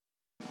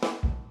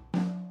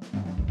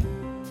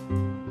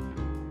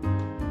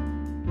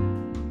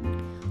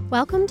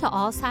Welcome to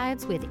All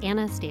Sides with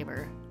Anna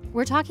Staver.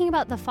 We're talking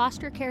about the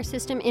foster care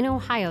system in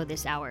Ohio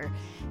this hour,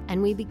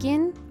 and we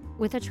begin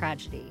with a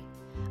tragedy.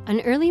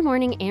 An early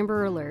morning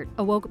Amber Alert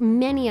awoke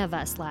many of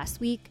us last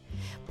week.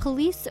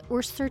 Police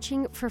were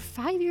searching for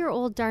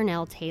 5-year-old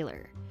Darnell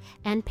Taylor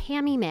and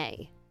Pammy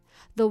May,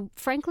 the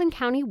Franklin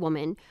County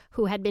woman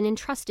who had been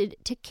entrusted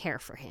to care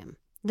for him.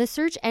 The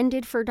search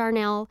ended for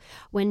Darnell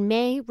when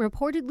May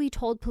reportedly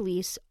told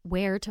police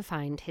where to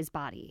find his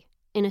body,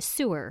 in a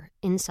sewer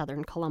in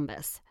southern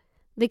Columbus.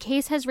 The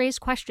case has raised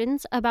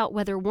questions about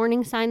whether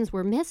warning signs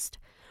were missed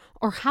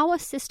or how a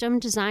system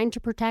designed to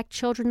protect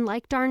children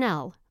like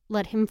Darnell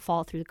let him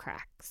fall through the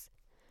cracks.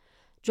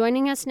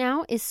 Joining us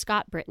now is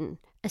Scott Britton,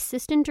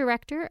 Assistant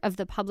Director of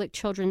the Public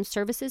Children's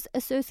Services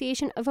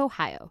Association of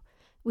Ohio,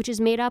 which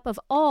is made up of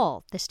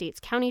all the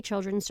state's county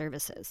children's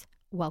services.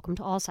 Welcome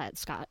to All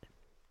Sides, Scott.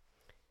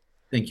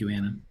 Thank you,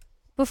 Anna.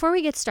 Before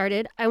we get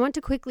started, I want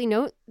to quickly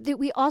note that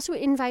we also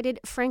invited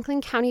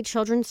Franklin County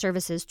Children's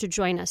Services to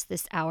join us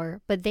this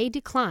hour, but they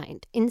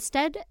declined,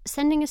 instead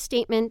sending a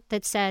statement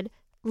that said,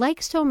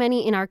 like so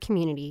many in our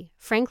community,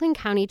 Franklin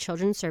County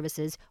Children's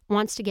Services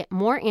wants to get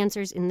more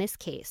answers in this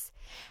case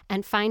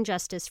and find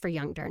justice for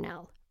young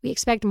Darnell. We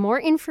expect more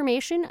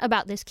information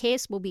about this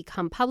case will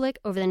become public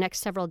over the next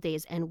several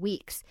days and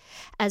weeks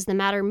as the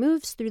matter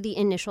moves through the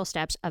initial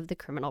steps of the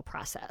criminal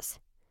process.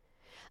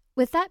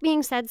 With that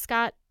being said,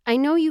 Scott, I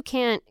know you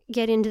can't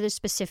get into the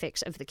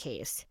specifics of the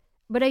case,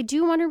 but I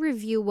do want to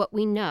review what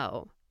we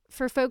know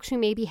for folks who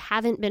maybe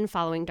haven't been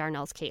following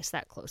Darnell's case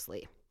that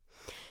closely.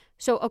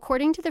 So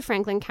according to the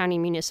Franklin County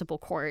Municipal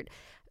Court,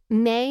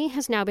 May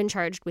has now been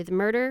charged with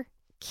murder,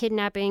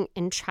 kidnapping,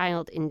 and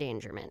child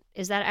endangerment.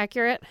 Is that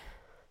accurate?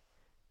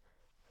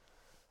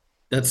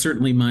 That's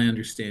certainly my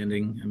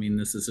understanding. I mean,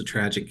 this is a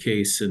tragic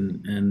case,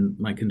 and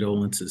my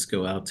condolences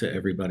go out to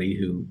everybody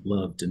who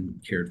loved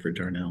and cared for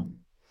Darnell.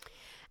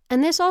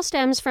 And this all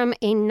stems from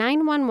a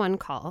 911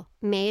 call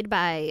made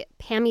by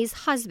Pammy's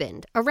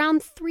husband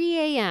around 3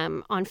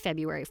 a.m. on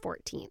February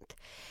 14th,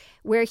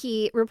 where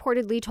he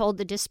reportedly told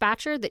the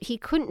dispatcher that he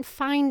couldn't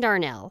find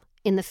Darnell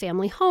in the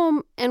family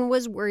home and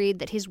was worried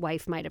that his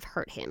wife might have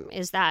hurt him.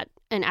 Is that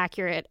an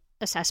accurate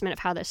assessment of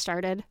how this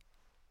started?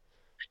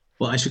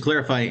 Well, I should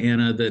clarify,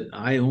 Anna, that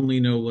I only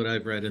know what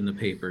I've read in the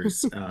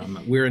papers.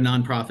 We're a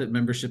nonprofit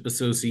membership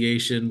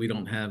association. We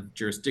don't have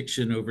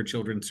jurisdiction over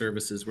children's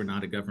services. We're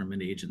not a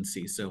government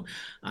agency. So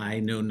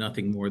I know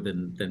nothing more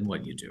than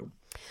what you do.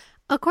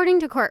 According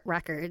to court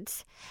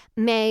records,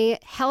 May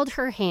held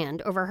her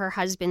hand over her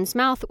husband's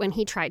mouth when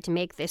he tried to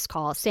make this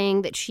call,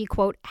 saying that she,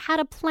 quote, had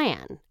a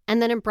plan,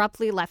 and then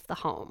abruptly left the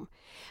home.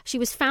 She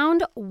was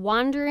found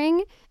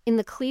wandering in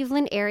the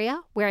Cleveland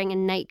area wearing a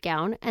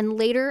nightgown and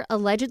later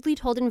allegedly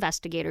told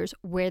investigators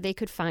where they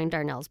could find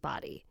Darnell's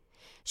body.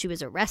 She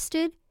was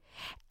arrested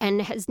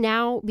and is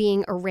now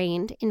being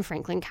arraigned in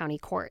Franklin County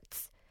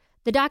courts.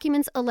 The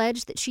documents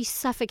allege that she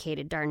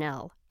suffocated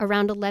Darnell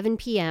around 11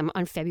 p.m.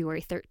 on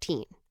February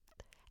 13th.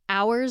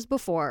 Hours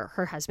before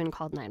her husband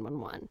called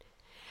 911.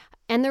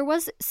 And there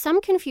was some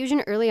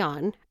confusion early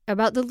on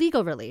about the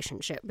legal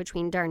relationship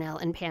between Darnell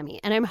and Pammy.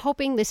 And I'm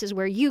hoping this is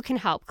where you can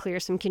help clear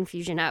some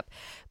confusion up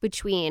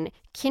between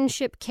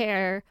kinship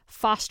care,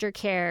 foster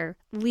care,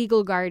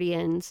 legal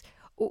guardians.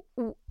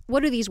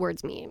 What do these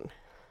words mean?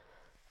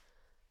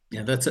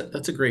 Yeah, that's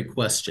a great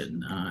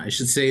question. I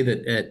should say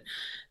that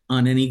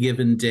on any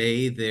given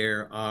day,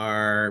 there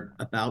are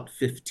about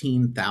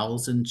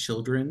 15,000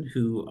 children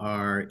who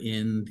are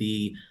in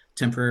the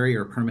temporary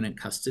or permanent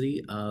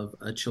custody of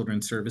a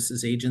children's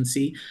services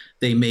agency.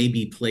 They may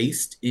be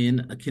placed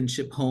in a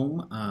kinship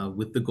home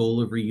with the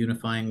goal of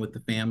reunifying with the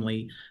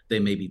family. They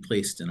may be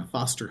placed in a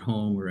foster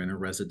home or in a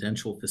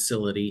residential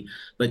facility.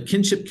 But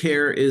kinship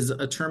care is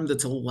a term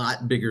that's a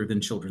lot bigger than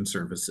children's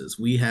services.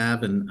 We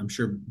have, and I'm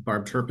sure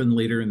Barb Turpin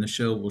later in the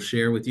show will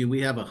share with you,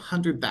 we have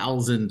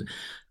 100,000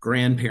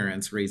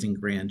 grandparents raising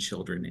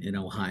grandchildren in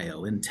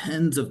Ohio, and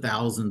tens of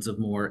thousands of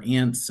more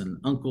aunts and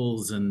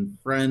uncles and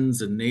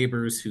friends and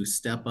neighbors who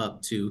step up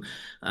to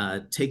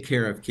take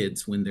care of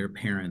kids when their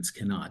parents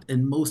cannot.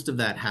 And most of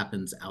that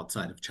happens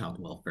outside of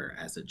child welfare,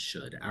 as it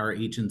should. Our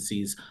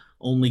agencies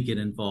only get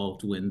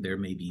involved when there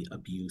may be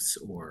abuse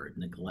or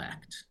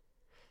neglect.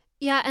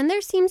 Yeah, and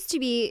there seems to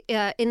be,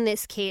 in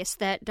this case,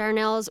 that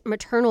Darnell's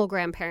maternal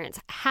grandparents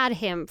had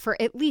him for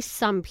at least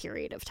some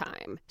period of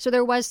time. So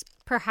there was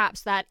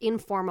perhaps that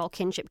informal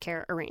kinship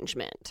care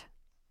arrangement.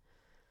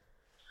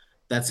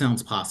 That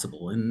sounds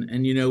possible.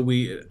 And you know,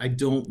 I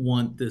don't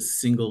want this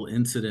single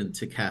incident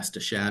to cast a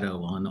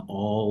shadow on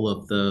all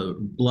of the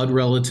blood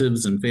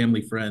relatives and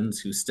family friends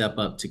who step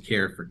up to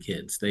care for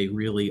kids. They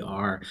really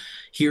are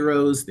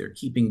heroes. They're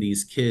keeping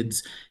these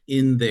kids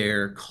in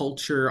their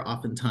culture,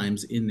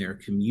 oftentimes in their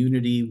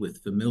community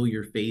with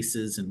familiar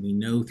faces. And we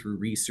know through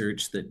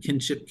research that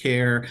kinship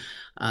care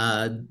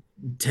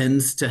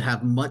tends to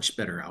have much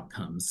better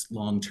outcomes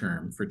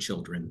long-term for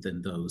children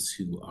than those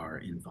who are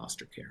in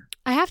foster care.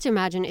 I have to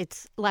imagine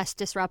it's less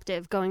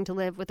disruptive going to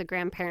live with a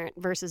grandparent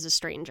versus a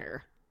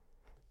stranger.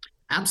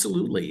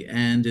 Absolutely.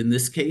 And in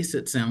this case,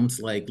 it sounds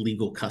like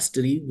legal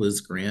custody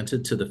was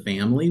granted to the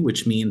family,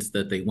 which means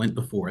that they went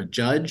before a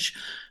judge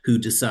who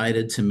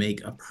decided to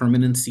make a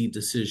permanency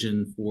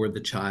decision for the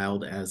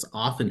child, as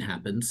often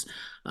happens.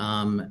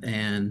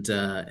 And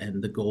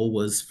the goal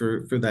was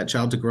for that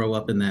child to grow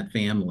up in that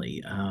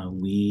family.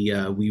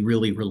 We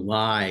really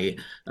rely,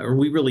 or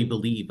we really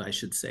believe, I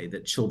should say,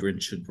 that children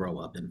should grow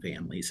up in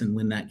families. And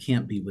when that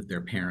can't be with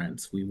their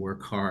parents, we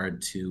work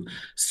hard to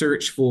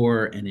search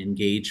for and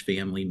engage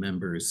family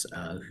members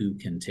who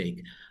can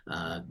take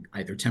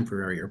either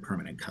temporary or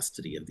permanent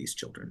custody of these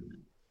children.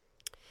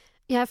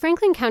 Yeah,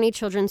 Franklin County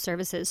Children's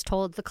Services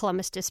told the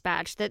Columbus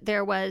Dispatch that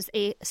there was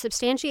a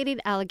substantiated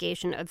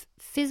allegation of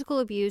physical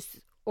abuse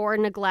or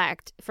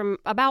neglect from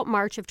about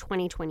March of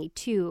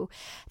 2022.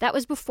 That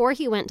was before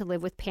he went to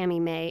live with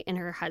Pammy May and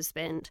her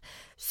husband.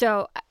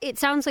 So it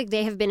sounds like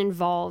they have been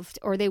involved,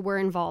 or they were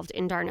involved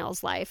in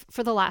Darnell's life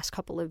for the last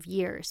couple of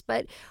years.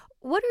 But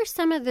what are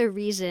some of the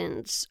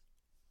reasons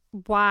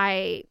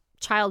why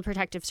Child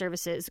Protective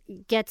Services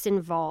gets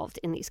involved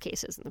in these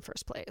cases in the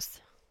first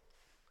place?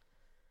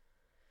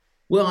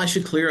 Well, I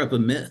should clear up a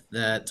myth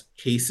that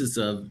cases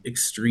of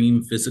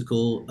extreme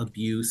physical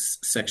abuse,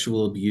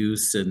 sexual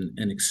abuse,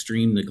 and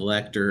extreme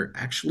neglect are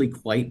actually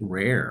quite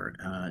rare.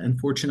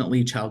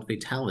 Unfortunately, child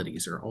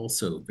fatalities are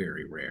also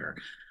very rare.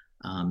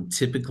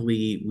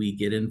 Typically, we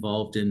get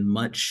involved in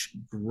much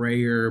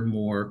grayer,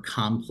 more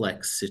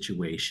complex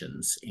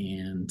situations,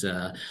 and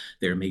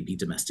there may be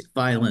domestic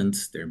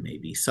violence, there may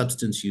be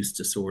substance use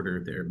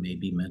disorder, there may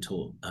be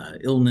mental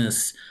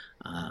illness.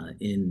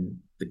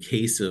 In the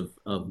case of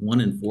 1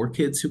 in 4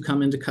 kids who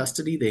come into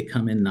custody, they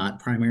come in not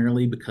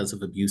primarily because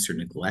of abuse or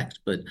neglect,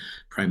 but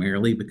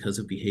primarily because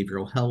of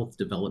behavioral health,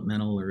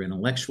 developmental or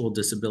intellectual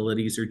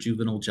disabilities, or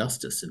juvenile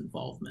justice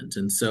involvement.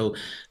 And so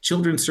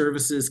Children's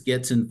Services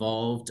gets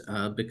involved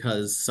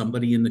because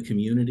somebody in the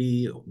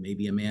community,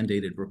 maybe a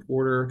mandated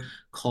reporter,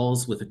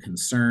 calls with a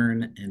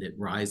concern, and it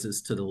rises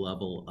to the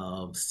level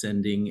of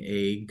sending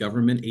a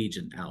government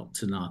agent out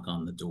to knock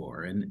on the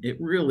door. And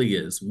it really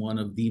is one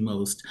of the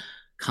most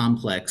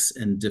complex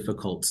and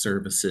difficult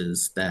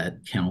services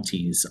that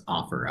counties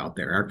offer out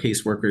there. Our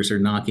caseworkers are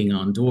knocking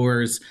on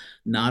doors,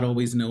 not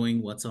always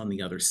knowing what's on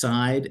the other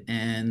side.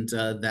 And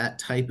that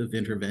type of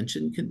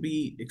intervention can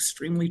be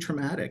extremely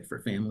traumatic for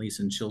families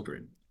and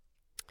children.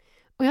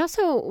 We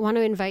also want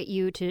to invite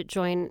you to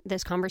join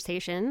this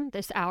conversation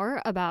this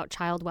hour about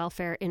child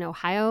welfare in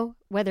Ohio,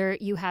 whether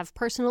you have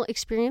personal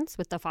experience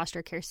with the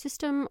foster care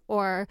system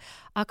or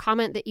a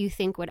comment that you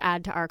think would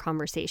add to our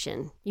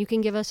conversation. You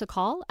can give us a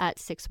call at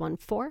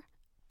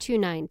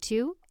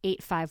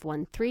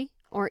 614-292-8513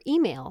 or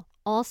email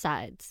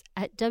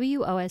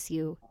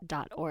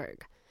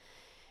allsides@wosu.org.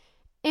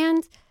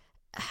 And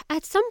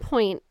at some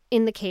point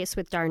in the case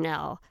with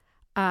Darnell,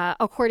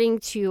 according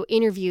to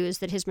interviews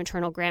that his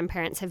maternal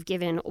grandparents have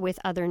given with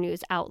other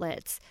news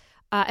outlets,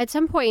 at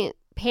some point,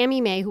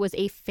 Pammy May, who was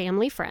a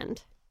family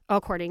friend,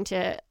 according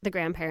to the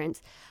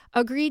grandparents,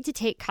 agreed to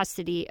take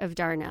custody of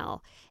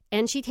Darnell.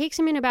 And she takes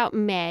him in about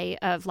May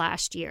of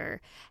last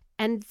year.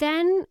 And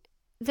then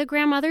the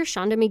grandmother,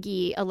 Shonda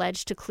McGee,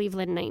 alleged to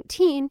Cleveland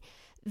 19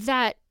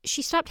 that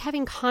she stopped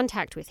having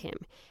contact with him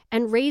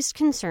and raised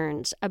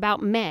concerns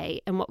about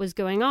May and what was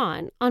going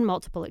on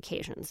multiple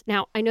occasions.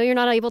 Now, I know you're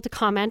not able to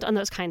comment on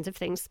those kinds of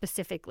things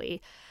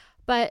specifically,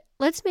 but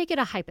let's make it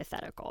a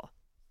hypothetical.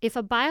 If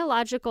a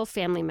biological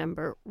family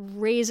member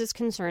raises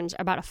concerns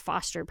about a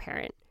foster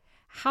parent,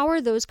 how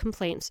are those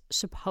complaints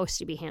supposed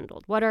to be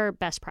handled? What are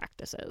best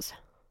practices?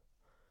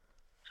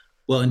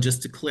 Well, and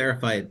just to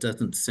clarify, it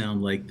doesn't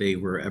sound like they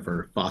were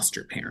ever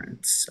foster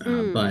parents.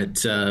 But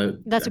That's a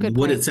good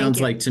what point. it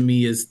sounds like to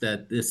me is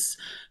that this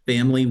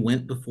family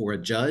went before a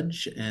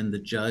judge, and the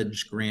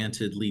judge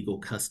granted legal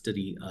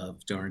custody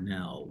of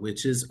Darnell,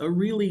 which is a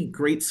really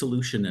great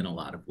solution in a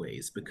lot of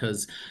ways,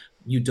 because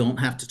you don't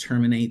have to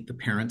terminate the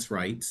parents'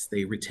 rights.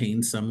 They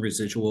retain some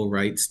residual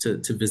rights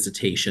to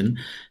visitation,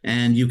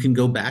 and you can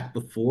go back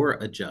before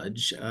a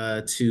judge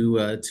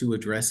to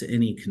address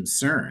any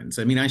concerns.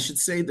 I mean, I should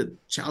say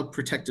that Child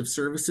Protective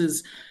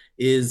Services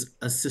is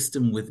a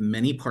system with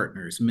many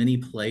partners, many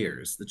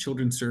players. The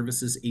Children's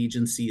Services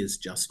Agency is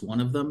just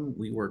one of them.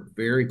 We work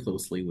very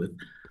closely with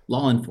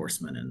law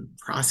enforcement and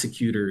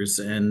prosecutors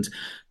and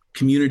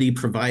community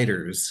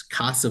providers,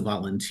 CASA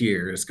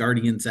volunteers,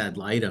 guardians ad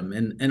litem,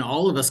 and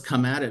all of us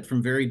come at it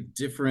from very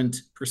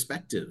different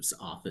perspectives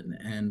often,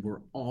 and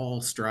we're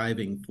all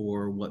striving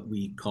for what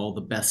we call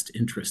the best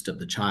interest of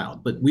the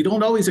child. But we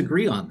don't always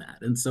agree on that,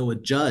 and so a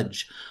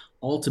judge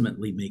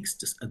ultimately makes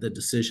the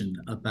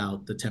decision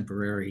about the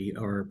temporary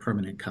or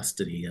permanent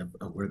custody of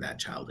where that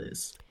child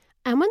is.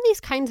 And when these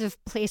kinds of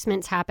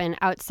placements happen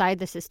outside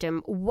the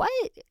system, what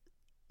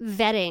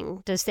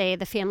vetting does, say,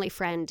 the family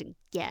friend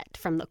get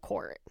from the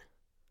court?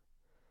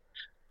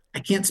 I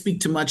can't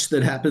speak to much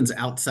that happens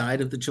outside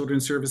of the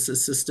Children's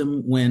Services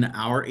system. When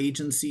our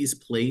agencies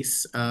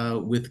place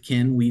with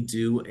kin, we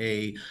do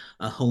a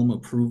home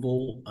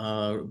approval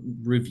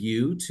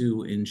review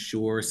to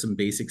ensure some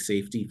basic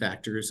safety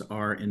factors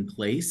are in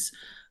place.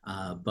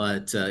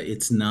 but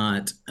it's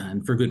not,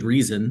 and for good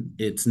reason,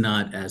 it's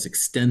not as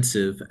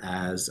extensive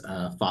as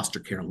a foster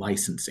care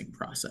licensing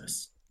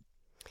process.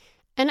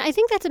 And I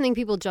think that's something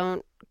people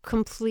don't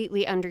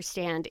completely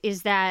understand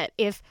is that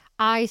if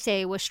I,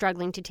 say, was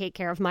struggling to take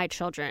care of my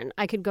children,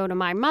 I could go to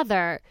my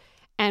mother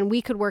and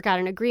we could work out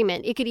an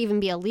agreement. It could even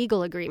be a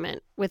legal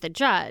agreement with a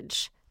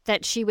judge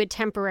that she would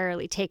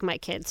temporarily take my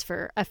kids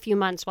for a few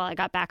months while I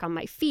got back on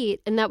my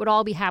feet. And that would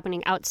all be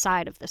happening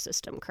outside of the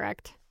system,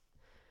 correct?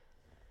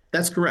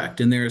 That's correct.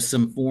 And there are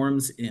some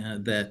forms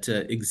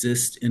that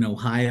exist in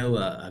Ohio,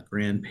 a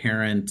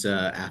grandparent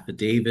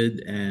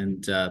affidavit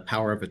and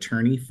power of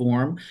attorney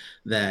form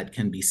that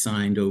can be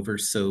signed over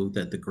so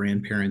that the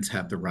grandparents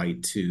have the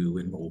right to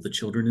enroll the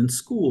children in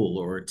school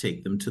or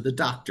take them to the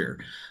doctor.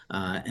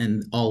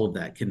 And all of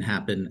that can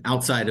happen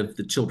outside of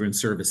the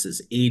Children's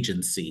Services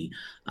Agency.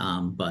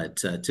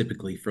 But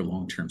typically for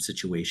long-term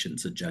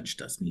situations, a judge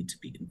does need to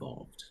be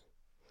involved.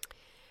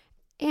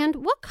 And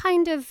what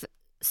kind of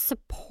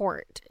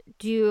support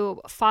do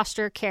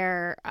foster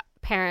care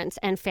parents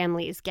and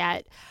families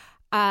get?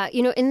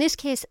 In this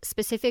case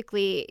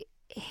specifically,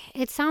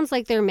 it sounds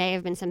like there may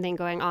have been something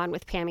going on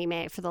with Pammy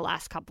May for the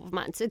last couple of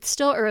months. It's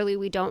still early.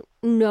 We don't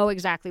know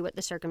exactly what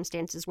the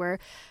circumstances were.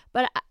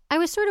 But I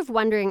was sort of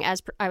wondering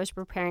as I was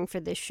preparing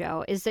for this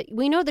show is that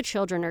we know the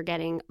children are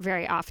getting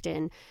very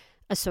often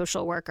a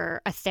social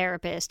worker, a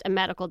therapist, a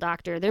medical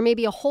doctor. There may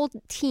be a whole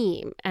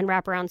team and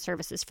wraparound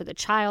services for the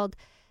child.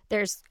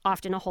 There's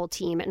often a whole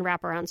team and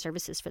wraparound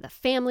services for the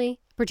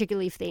family,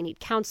 particularly if they need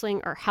counseling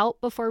or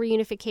help before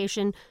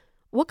reunification.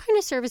 What kind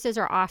of services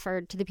are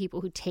offered to the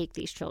people who take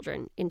these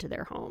children into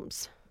their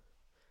homes?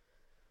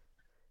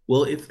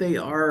 Well, if they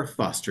are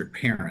foster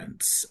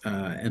parents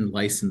and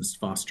licensed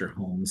foster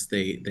homes,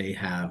 they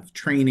have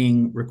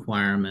training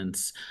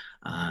requirements.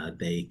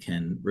 They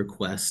can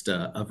request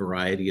a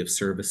variety of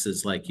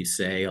services, like you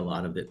say, a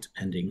lot of it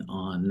depending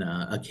on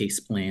a case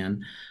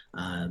plan.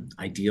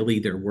 Ideally,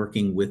 they're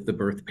working with the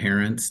birth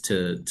parents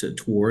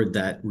toward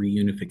that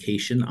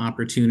reunification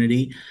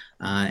opportunity,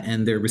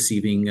 and they're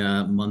receiving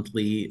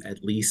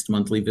at least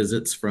monthly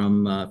visits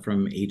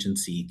from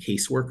agency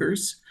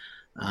caseworkers.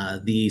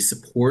 The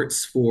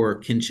supports for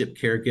kinship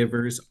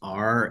caregivers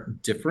are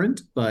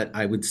different, but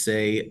I would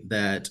say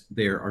that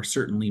there are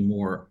certainly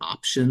more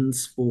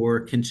options for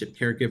kinship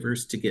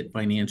caregivers to get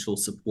financial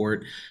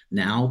support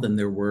now than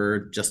there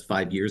were just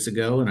 5 years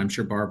ago. And I'm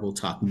sure Barb will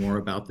talk more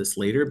about this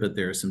later, but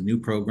there are some new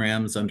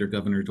programs under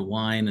Governor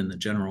DeWine and the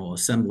General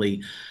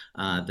Assembly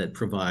that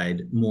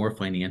provide more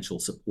financial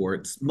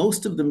supports,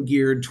 most of them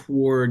geared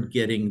toward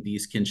getting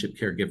these kinship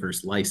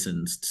caregivers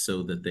licensed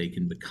so that they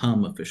can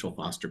become official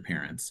foster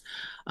parents.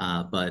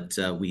 But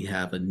we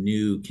have a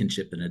new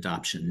kinship and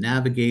adoption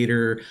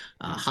navigator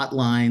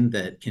hotline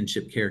that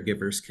kinship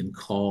caregivers can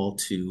call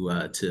to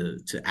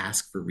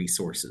ask for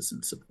resources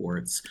and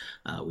supports.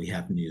 We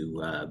have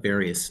new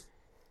various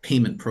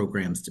payment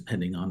programs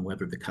depending on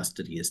whether the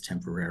custody is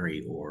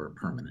temporary or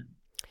permanent.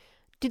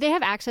 Do they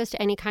have access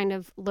to any kind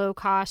of low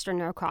cost or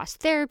no cost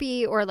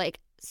therapy or like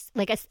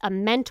a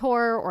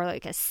mentor or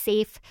like a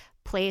safe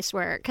place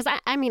where, because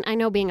I mean, I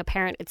know being a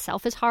parent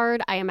itself is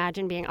hard. I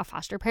imagine being a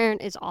foster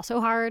parent is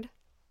also hard.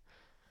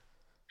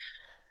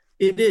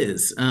 It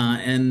is.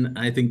 And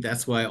I think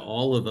that's why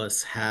all of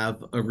us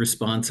have a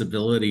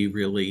responsibility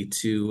really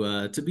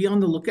to be on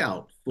the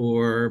lookout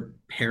for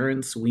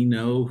parents we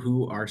know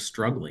who are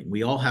struggling.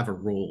 We all have a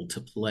role to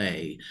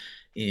play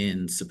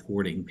in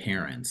supporting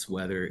parents,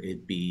 whether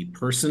it be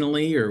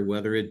personally or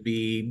whether it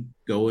be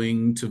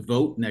going to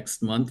vote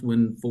next month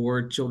when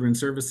 4 children's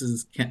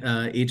services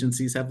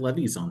agencies have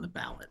levies on the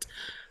ballot.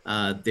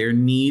 There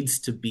needs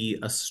to be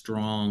a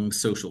strong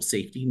social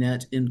safety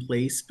net in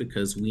place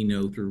because we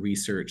know through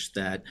research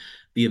that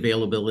the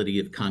availability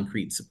of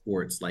concrete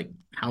supports like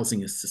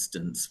housing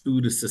assistance,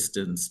 food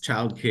assistance,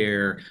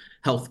 childcare,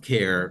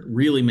 healthcare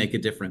really make a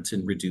difference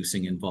in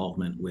reducing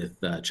involvement with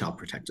child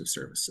protective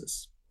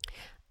services.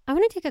 I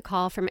want to take a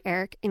call from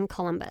Eric in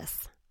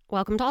Columbus.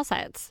 Welcome to All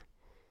Sides.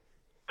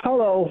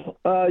 Hello.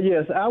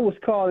 Yes, I was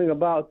calling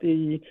about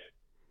the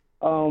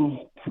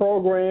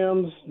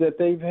programs that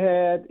they've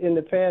had in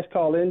the past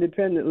called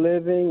independent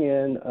living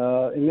and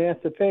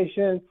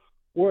emancipation,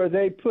 where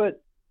they put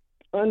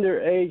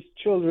underage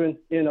children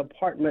in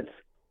apartments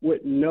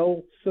with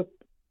no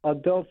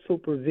adult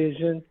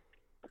supervision.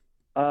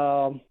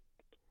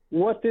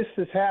 What this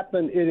has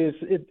happened,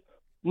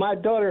 my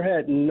daughter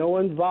had no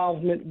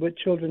involvement with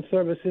children's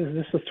services.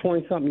 This was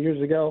 20-something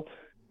years ago.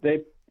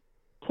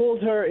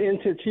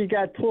 She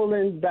got pulled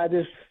in by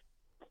this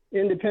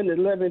independent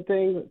living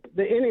thing.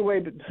 Anyway,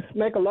 to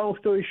make a long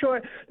story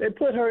short, they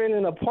put her in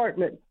an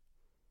apartment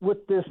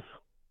with this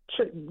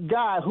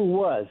guy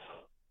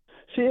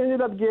She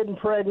ended up getting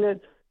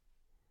pregnant.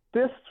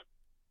 This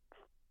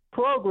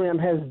program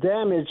has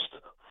damaged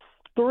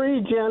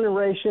 3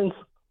 generations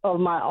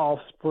of my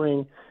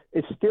offspring.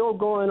 It's still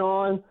going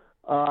on.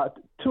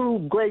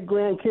 2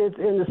 great-grandkids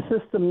in the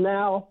system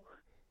now.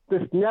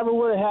 This never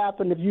would have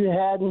happened if you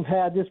hadn't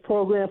had this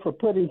program for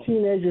putting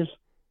teenagers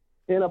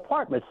in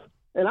apartments.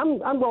 And I'm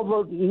going to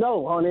vote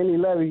no on any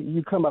levy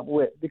you come up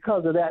with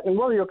because of that. And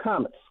what are your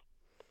comments?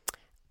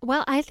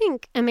 Well, I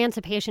think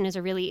emancipation is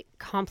a really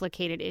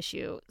complicated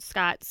issue,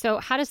 Scott. So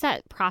how does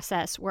that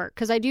process work?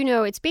 Because I do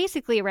know it's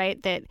basically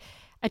right that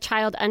a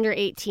child under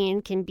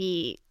 18 can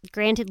be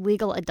granted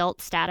legal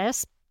adult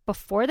status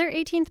before their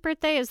 18th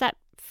birthday. Is that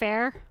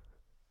fair?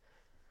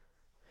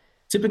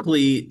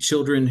 Typically,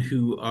 children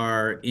who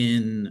are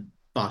in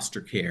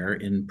foster care,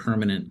 in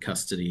permanent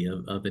custody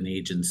of an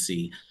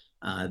agency,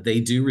 they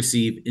do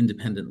receive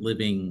independent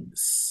living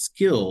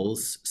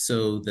skills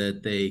so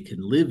that they can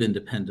live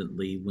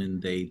independently when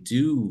they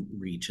do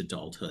reach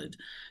adulthood.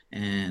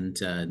 And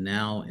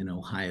now in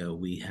Ohio,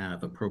 we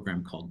have a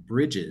program called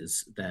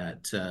Bridges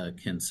that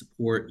can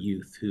support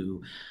youth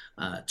who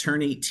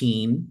turn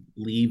 18,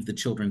 leave the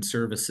children's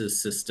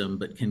services system,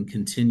 but can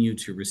continue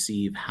to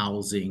receive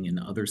housing and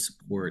other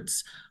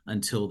supports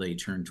until they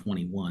turn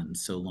 21,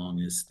 so long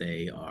as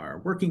they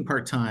are working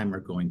part-time or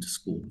going to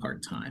school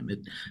part-time. It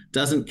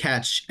doesn't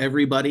catch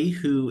everybody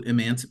who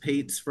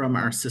emancipates from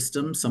our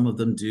system. Some of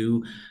them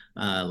do.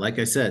 Like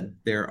I said,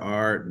 there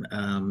are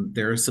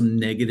some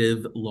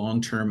negative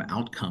long-term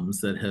outcomes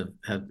that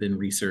have been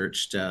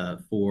researched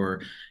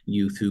for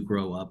youth who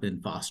grow up in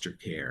foster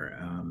care,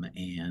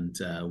 and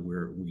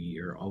we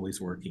are always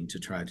working to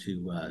try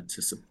to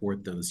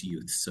support those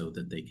youth so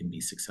that they can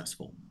be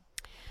successful.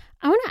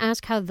 I want to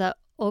ask how the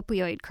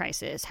opioid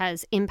crisis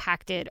has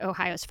impacted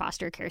Ohio's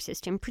foster care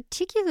system,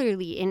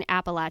 particularly in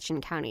Appalachian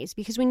counties,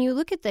 because when you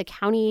look at the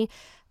county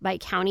by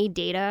county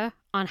data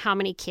on how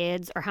many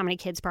kids per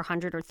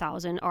 100 or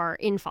 1,000 are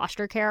in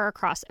foster care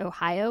across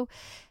Ohio,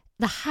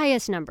 the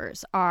highest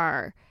numbers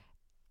are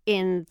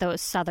in those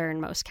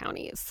southernmost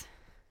counties.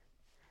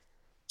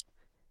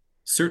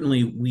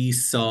 Certainly, we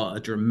saw a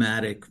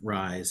dramatic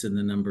rise in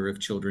the number of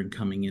children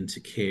coming into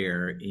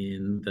care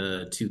in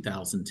the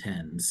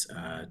 2010s.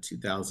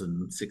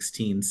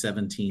 2016,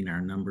 17,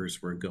 our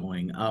numbers were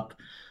going up.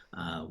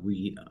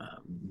 We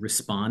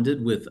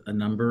responded with a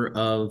number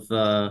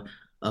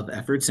of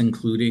efforts,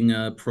 including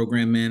a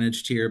program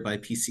managed here by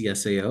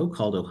PCSAO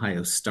called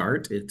Ohio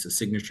Start. It's a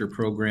signature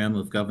program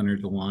of Governor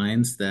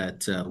DeWine's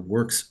that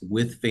works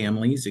with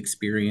families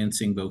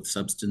experiencing both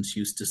substance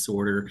use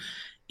disorder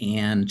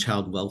and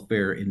child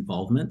welfare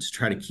involvement to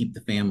try to keep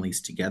the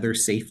families together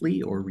safely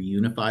or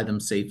reunify them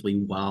safely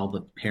while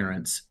the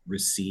parents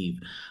receive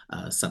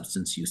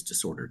substance use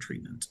disorder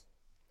treatment.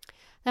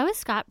 That was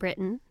Scott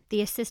Britton, the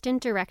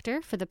Assistant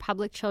Director for the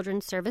Public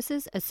Children's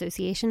Services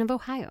Association of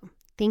Ohio.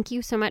 Thank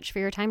you so much for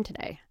your time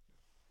today.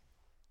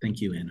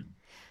 Thank you, Anna.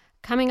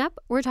 Coming up,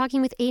 we're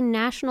talking with a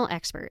national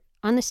expert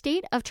on the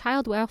state of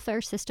child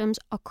welfare systems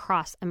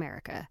across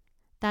America.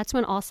 That's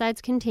when All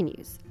Sides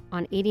continues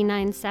on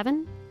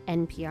 89.7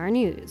 NPR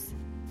News.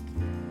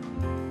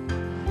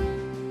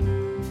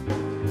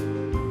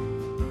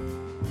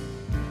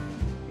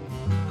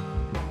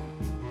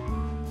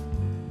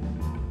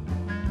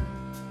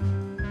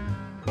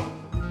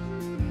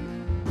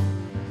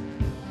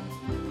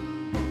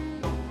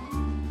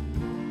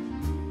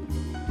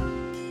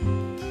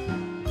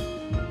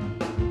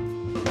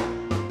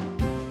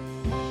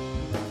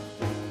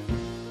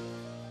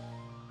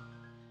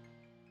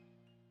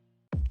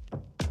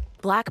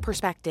 Black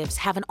perspectives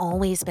haven't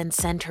always been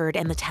centered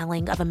in the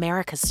telling of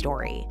America's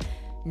story.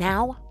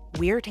 Now,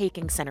 we're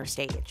taking center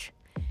stage.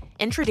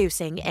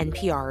 Introducing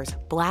NPR's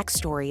Black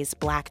Stories,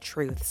 Black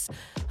Truths,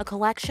 a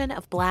collection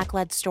of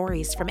Black-led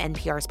stories from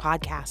NPR's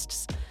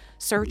podcasts.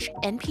 Search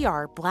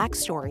NPR Black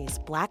Stories,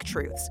 Black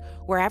Truths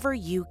wherever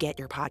you get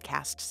your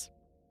podcasts.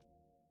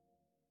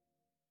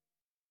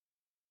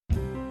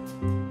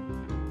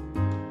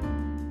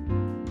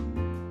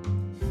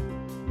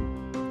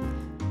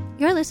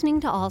 You're listening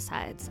to All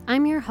Sides.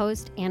 I'm your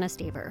host, Anna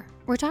Staver.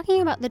 We're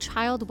talking about the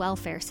child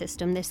welfare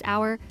system this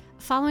hour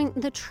following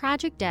the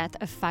tragic death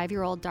of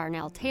 5-year-old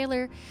Darnell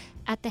Taylor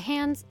at the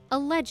hands,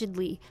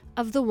 allegedly,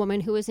 of the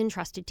woman who was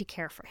entrusted to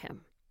care for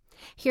him.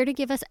 Here to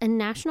give us a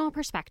national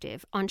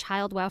perspective on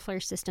child welfare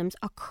systems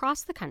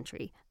across the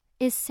country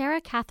is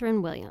Sarah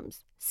Catherine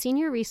Williams,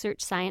 Senior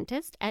Research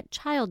Scientist at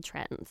Child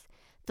Trends,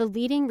 the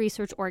leading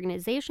research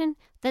organization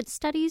that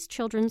studies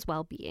children's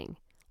well-being.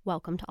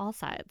 Welcome to All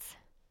Sides.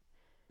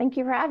 Thank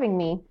you for having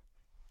me.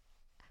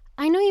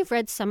 I know you've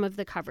read some of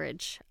the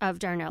coverage of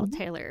Darnell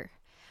Taylor.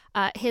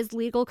 His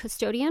legal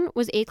custodian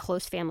was a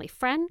close family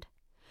friend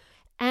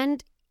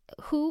and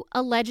who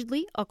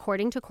allegedly,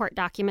 according to court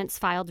documents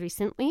filed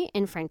recently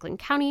in Franklin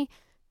County,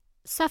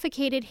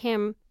 suffocated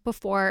him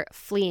before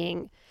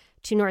fleeing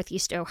to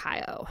Northeast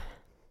Ohio.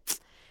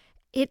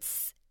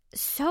 It's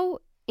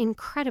so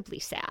incredibly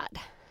sad.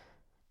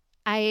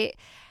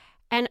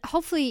 And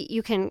hopefully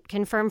you can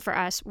confirm for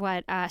us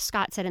what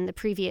Scott said in the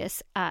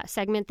previous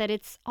segment, that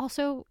it's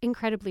also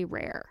incredibly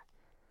rare.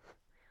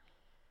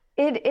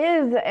 It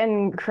is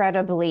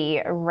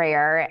incredibly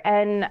rare.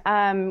 And,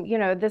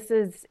 this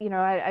is,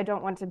 I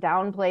don't want to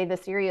downplay the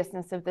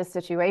seriousness of this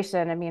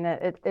situation. I mean,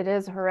 it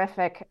is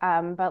horrific.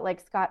 But like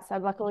Scott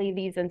said, luckily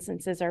these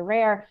instances are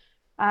rare.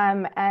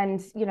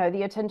 And,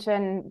 the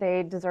attention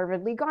they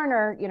deservedly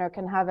garner,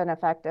 can have an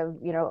effect of,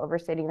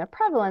 overstating the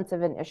prevalence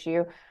of an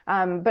issue.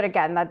 But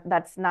again,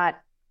 that's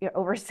not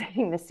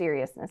overstating the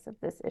seriousness of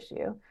this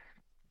issue.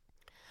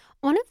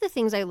 One of the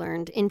things I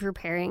learned in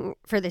preparing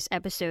for this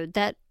episode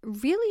that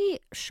really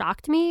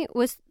shocked me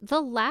was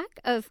the lack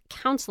of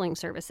counseling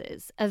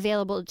services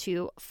available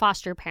to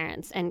foster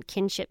parents and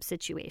kinship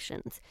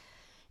situations.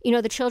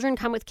 The children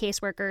come with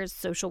caseworkers,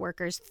 social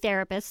workers,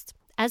 therapists,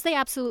 as they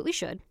absolutely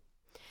should.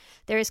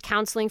 There is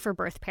counseling for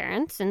birth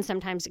parents and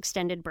sometimes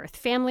extended birth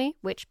family,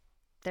 which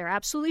there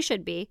absolutely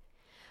should be.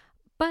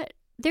 But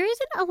there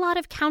isn't a lot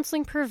of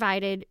counseling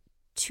provided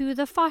to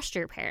the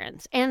foster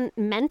parents, and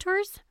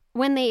mentors,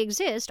 when they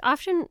exist,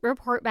 often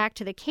report back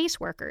to the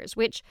caseworkers,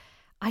 which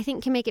I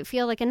think can make it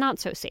feel like a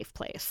not-so-safe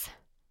place.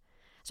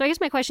 So I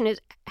guess my question is,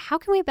 how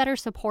can we better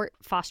support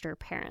foster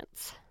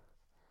parents?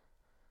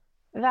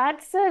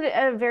 That's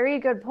a very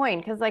good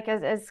point, because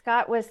as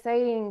Scott was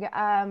saying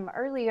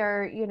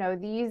earlier,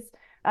 these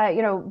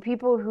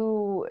people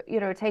who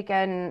take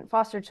in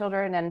foster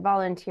children and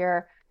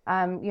volunteer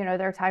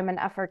their time and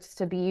efforts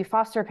to be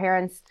foster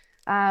parents,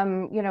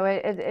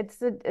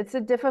 it's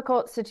a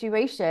difficult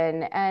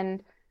situation,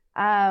 and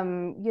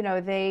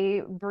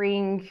they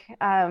bring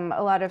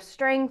a lot of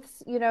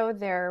strengths,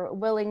 their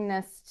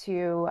willingness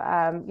to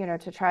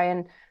try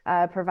and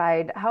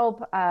provide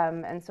help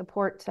and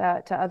support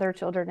to other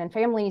children and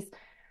families.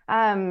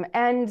 A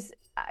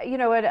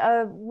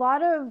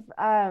lot of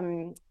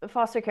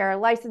foster care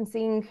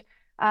licensing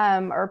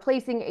or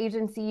placing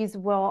agencies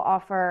will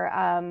offer,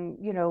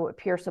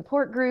 peer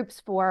support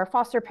groups for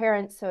foster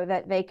parents so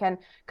that they can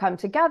come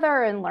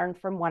together and learn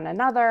from one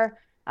another.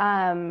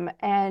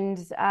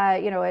 It's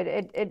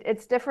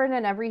different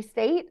in every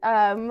state,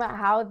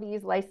 how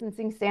these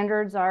licensing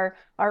standards are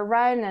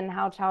run and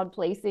how child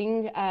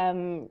placing,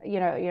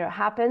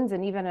 happens.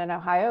 And even in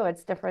Ohio,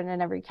 it's different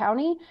in every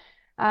county.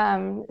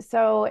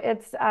 So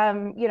it's,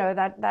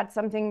 that's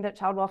something that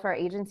child welfare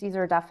agencies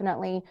are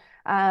definitely,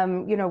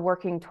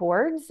 working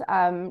towards,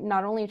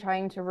 not only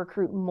trying to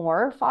recruit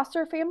more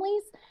foster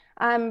families,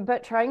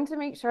 but trying to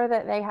make sure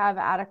that they have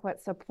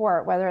adequate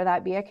support, whether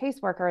that be a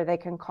caseworker they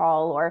can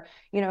call or,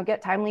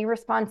 get timely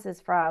responses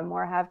from,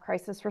 or have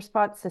crisis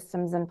response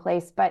systems in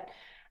place. But,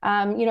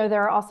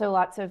 there are also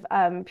lots of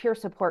peer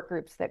support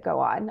groups that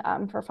go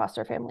on for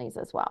foster families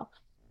as well.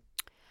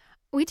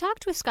 We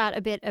talked with Scott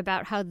a bit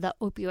about how the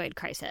opioid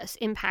crisis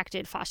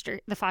impacted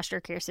the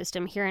foster care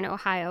system here in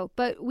Ohio,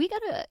 but we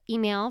got an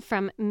email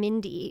from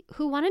Mindy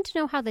who wanted to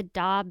know how the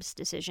Dobbs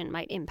decision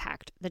might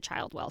impact the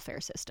child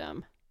welfare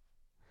system.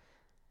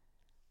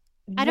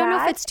 I don't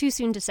know if it's too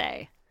soon to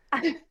say.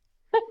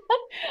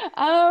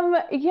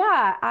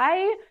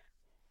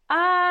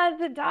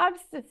 The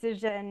Dobbs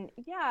decision,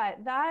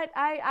 that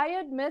I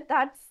admit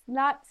that's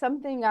not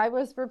something I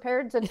was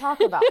prepared to talk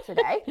about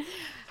today.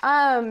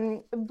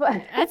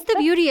 But that's the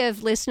beauty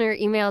of listener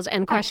emails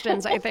and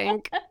questions, I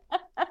think.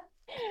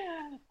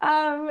 Well,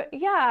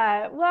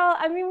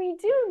 I mean, we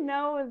do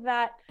know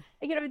that,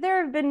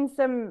 there have been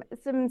some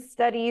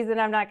studies,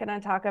 and I'm not going to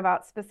talk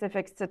about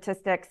specific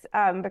statistics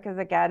because,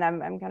 again,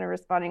 I'm kind of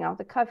responding off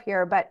the cuff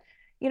here. But,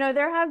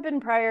 there have been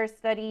prior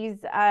studies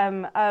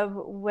of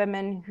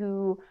women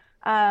who,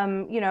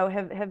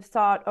 have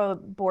sought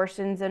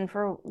abortions and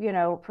for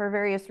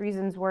various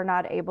reasons were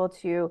not able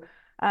to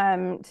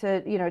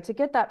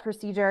get that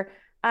procedure.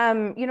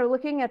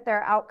 Looking at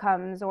their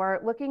outcomes or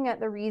looking at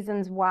the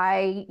reasons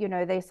why,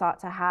 they sought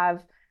to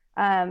have,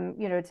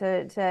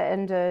 to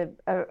end a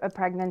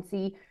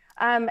pregnancy.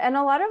 And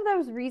a lot of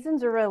those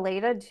reasons are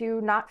related to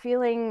not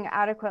feeling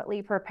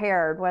adequately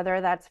prepared,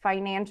 whether that's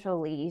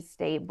financially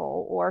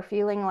stable or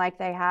feeling like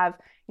they have,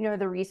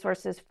 the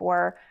resources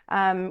for,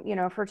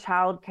 for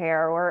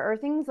childcare or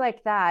things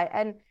like that.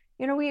 And,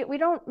 we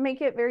don't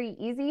make it very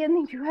easy in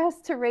the U.S.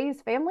 to raise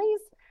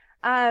families.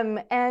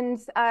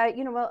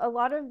 A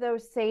lot of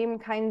those same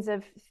kinds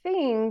of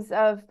things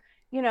of,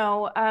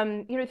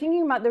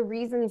 thinking about the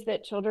reasons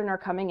that children are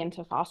coming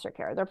into foster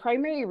care. The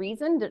primary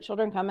reason that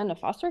children come into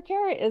foster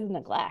care is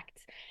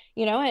neglect,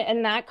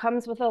 and that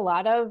comes with a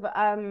lot of,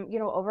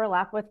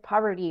 overlap with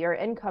poverty or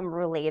income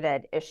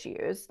related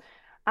issues.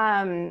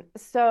 Housing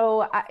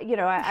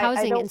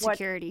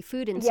insecurity,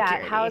 food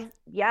insecurity.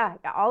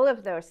 All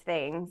of those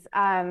things,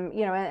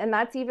 and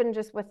that's even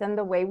just within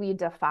the way we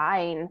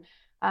define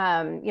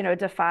child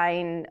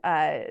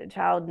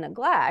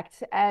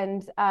neglect.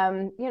 And,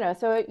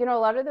 so, a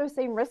lot of those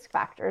same risk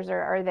factors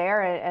are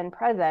there and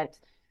present.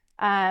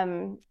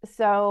 It's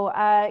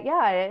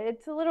a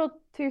little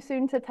too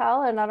soon to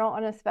tell, and I don't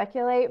want to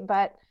speculate,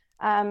 but,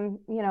 again,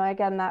 I'm going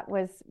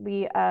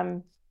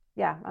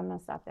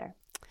to stop there.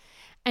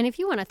 And if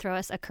you want to throw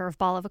us a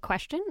curveball of a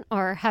question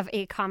or have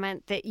a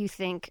comment that you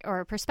think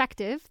or a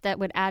perspective that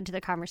would add to the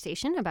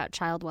conversation about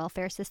child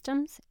welfare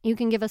systems, you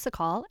can give us a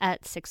call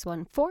at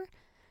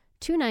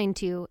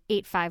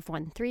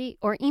 614-292-8513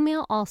 or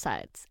email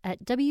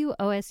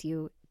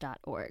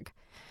allsides@wosu.org.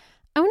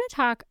 I want to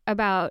talk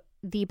about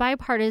the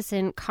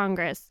bipartisan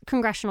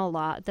congressional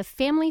law, the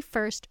Family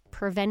First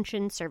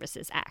Prevention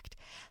Services Act.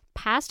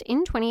 passed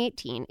in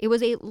 2018. It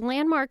was a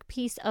landmark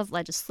piece of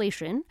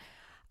legislation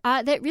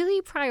that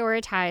really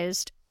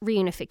prioritized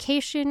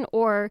reunification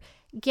or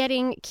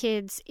getting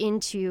kids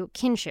into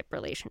kinship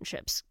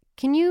relationships.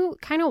 Can you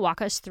kind of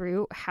walk us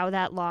through how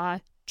that law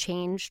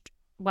changed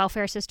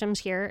welfare systems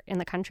here in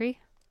the country?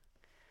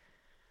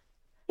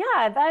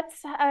 Yeah,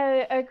 that's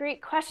a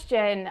great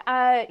question.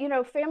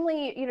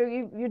 Family,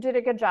 you did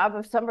a good job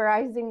of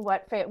summarizing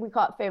what we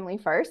call it Family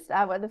First,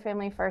 what the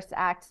Family First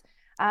Act,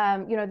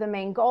 the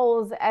main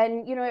goals.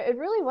 And, it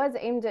really was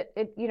aimed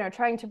at,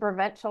 trying to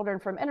prevent children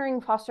from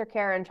entering foster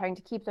care and trying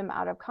to keep them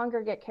out of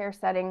congregate care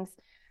settings.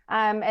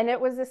 And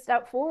it was a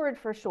step forward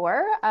for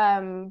sure.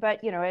 But,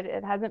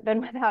 it hasn't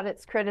been without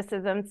its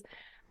criticisms.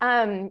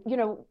 One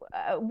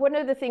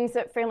of the things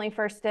that Family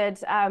First did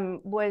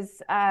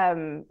was,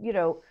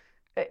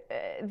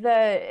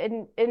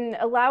 in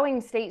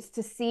allowing states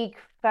to seek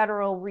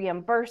federal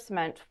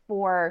reimbursement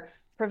for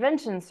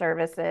prevention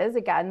services,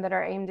 again, that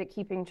are aimed at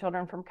keeping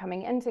children from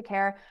coming into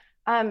care.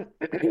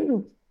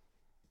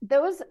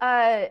 Those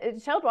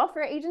child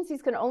welfare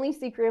agencies can only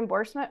seek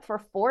reimbursement for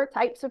 4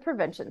 types of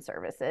prevention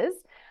services,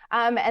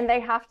 and they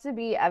have to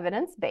be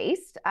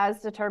evidence-based as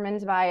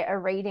determined by a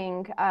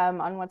rating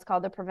on what's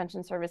called the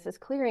Prevention Services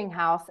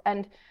Clearinghouse.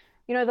 And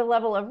the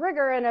level of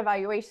rigor and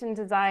evaluation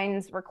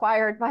designs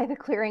required by the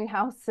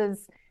clearinghouse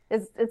is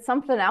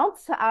something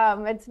else.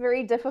 It's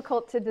very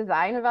difficult to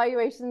design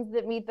evaluations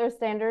that meet those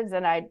standards,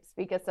 and I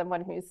speak as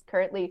someone who's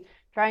currently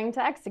trying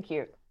to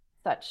execute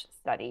such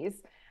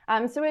studies.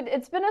 So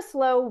it's been a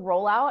slow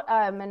rollout,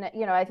 and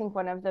I think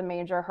one of the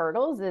major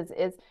hurdles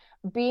is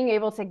being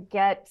able to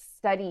get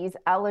studies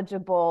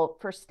eligible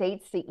for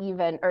states to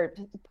or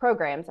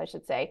programs, I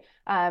should say,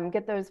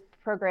 get those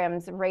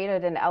programs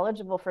rated and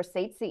eligible for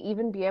states to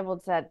even be able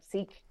to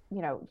seek,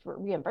 for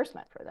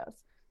reimbursement for those.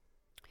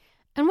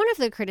 And one of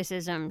the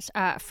criticisms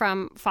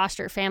from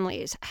foster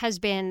families has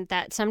been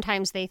that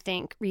sometimes they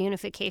think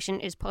reunification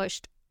is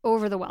pushed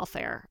over the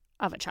welfare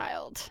of a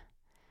child,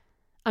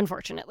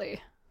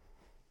 unfortunately.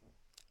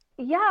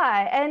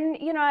 Yeah, and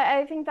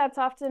I think that's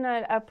often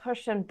a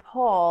push and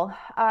pull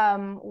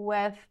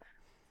with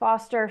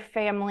foster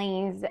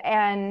families,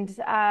 and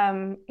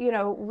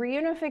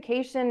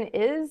reunification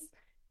is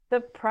the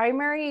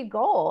primary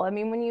goal. I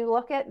mean, when you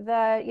look at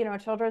the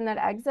children that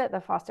exit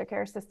the foster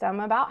care system,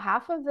 about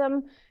half of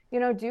them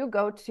do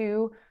go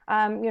to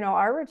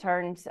are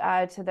returned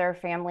to their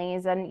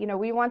families, and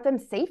we want them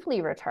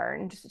safely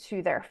returned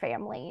to their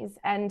families,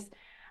 and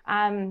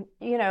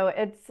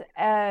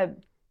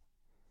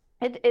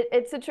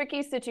it's a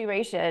tricky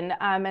situation,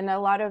 and a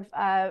lot of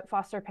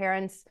foster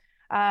parents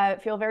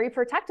feel very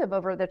protective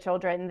over the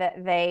children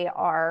that they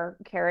are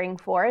caring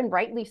for, and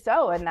rightly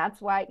so. And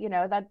that's why,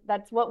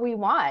 that's what we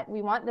want.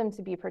 We want them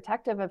to be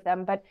protective of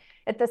them. But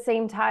at the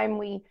same time,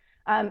 we,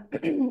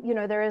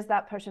 there is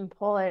that push and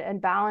pull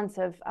and balance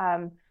of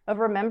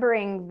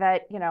remembering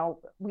that,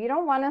 we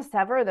don't want to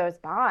sever those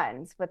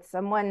bonds with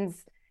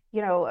someone's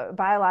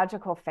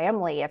biological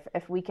family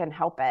if we can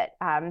help it.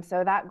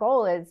 So that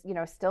goal is,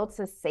 still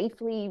to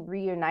safely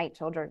reunite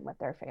children with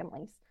their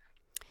families.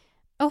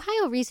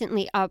 Ohio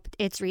recently upped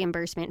its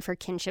reimbursement for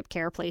kinship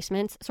care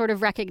placements, sort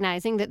of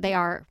recognizing that they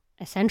are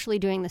essentially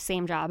doing the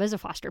same job as a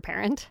foster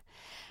parent.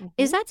 Mm-hmm.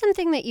 Is that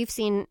something that you've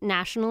seen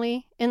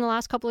nationally in the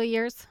last couple of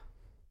years?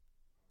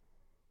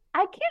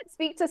 I can't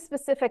speak to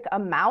specific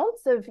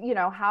amounts of,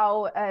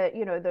 how,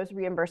 those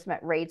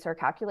reimbursement rates are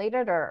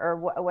calculated or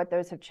what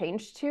those have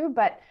changed to.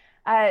 But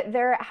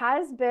there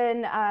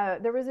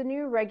was a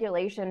new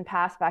regulation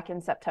passed back in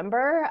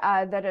September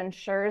that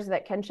ensures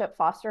that kinship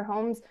foster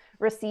homes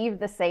receive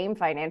the same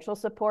financial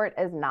support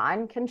as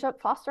non-kinship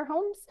foster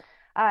homes.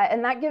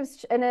 And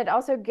it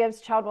also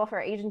gives child welfare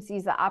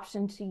agencies the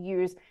option to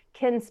use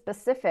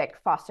kin-specific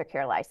foster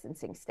care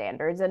licensing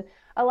standards, and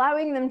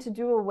allowing them to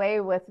do away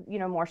with,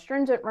 more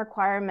stringent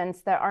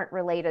requirements that aren't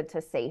related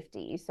to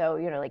safety. So,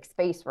 like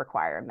space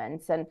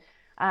requirements and,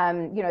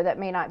 that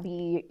may not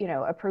be,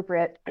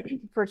 appropriate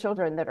for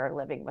children that are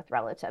living with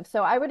relatives.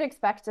 So I would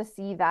expect to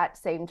see that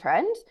same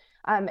trend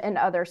in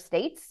other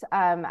states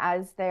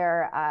as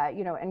they're,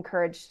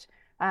 encouraged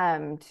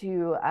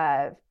to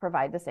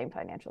provide the same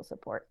financial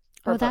support.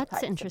 Oh,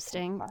 that's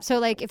interesting. So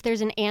like if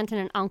there's an aunt and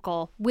an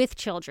uncle with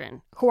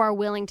children who are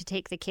willing to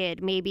take the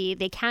kid, maybe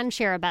they can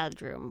share a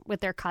bedroom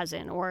with their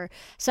cousin, or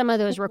some of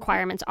those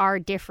requirements are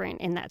different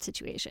in that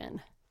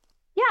situation.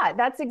 Yeah,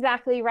 that's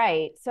exactly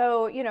right.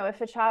 So, if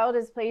a child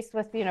is placed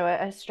with,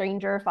 a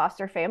stranger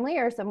foster family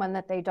or someone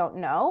that they don't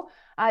know,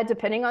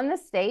 depending on the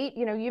state,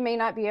 you may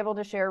not be able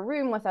to share a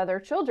room with other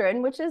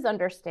children, which is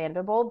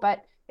understandable.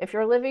 But if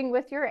you're living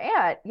with your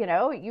aunt,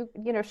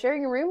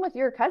 sharing a room with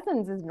your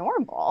cousins is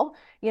normal,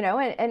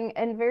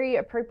 and very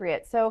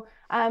appropriate. So,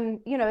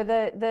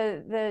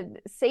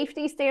 the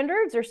safety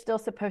standards are still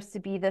supposed to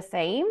be the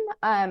same,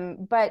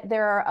 but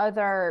there are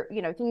other,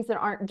 things that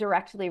aren't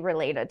directly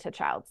related to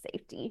child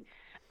safety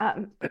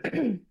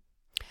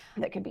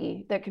that could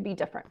be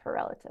different for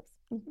relatives.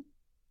 Mm-hmm.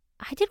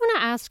 I did want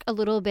to ask a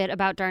little bit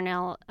about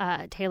Darnell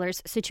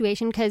Taylor's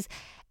situation, because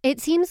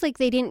it seems like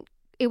they didn't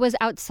it was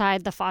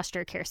outside the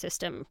foster care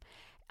system.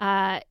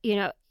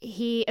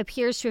 He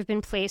appears to have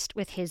been placed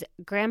with his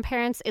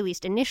grandparents, at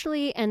least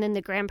initially, and then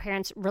the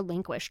grandparents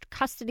relinquished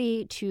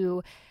custody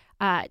to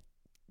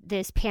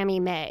this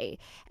Pammy May,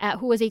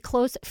 who was a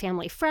close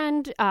family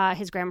friend.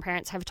 His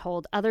grandparents have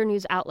told other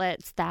news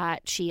outlets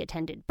that she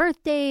attended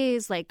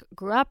birthdays, like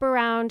grew up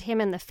around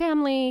him and the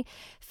family,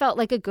 felt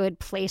like a good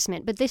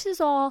placement. But this is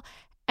all,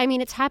 I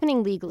mean, it's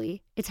happening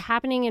legally. It's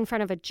happening in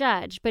front of a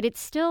judge, but it's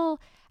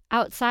still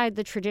outside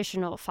the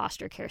traditional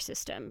foster care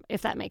system,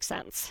 if that makes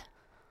sense.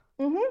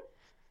 Mm-hmm.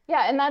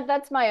 Yeah, and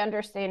that's my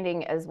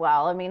understanding as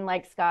well. I mean,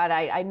 like Scott,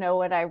 I know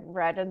what I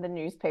read in the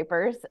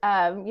newspapers,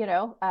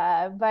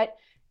 but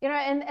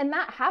and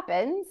that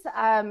happens.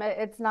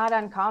 It's not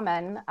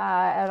uncommon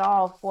at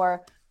all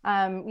for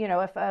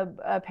if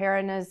a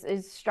parent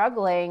is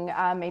struggling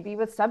maybe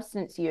with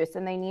substance use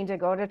and they need to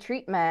go to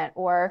treatment,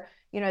 or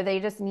they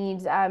just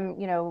need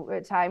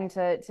time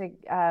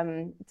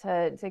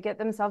to get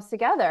themselves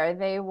together.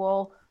 They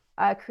will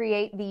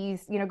create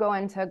these, go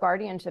into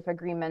guardianship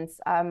agreements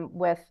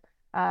with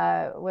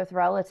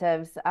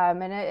relatives,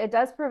 and it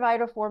does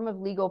provide a form of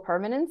legal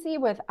permanency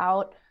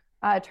without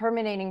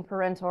terminating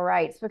parental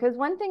rights. Because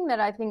one thing that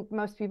I think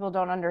most people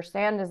don't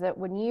understand is that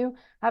when you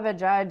have a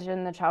judge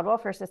in the child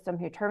welfare system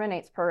who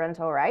terminates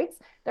parental rights,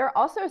 they're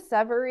also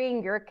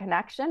severing your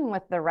connection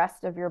with the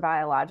rest of your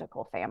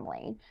biological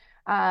family.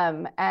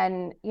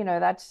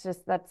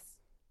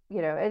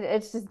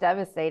 It's just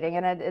devastating,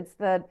 and it's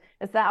the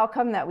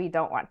outcome that we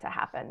don't want to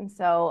happen.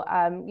 So,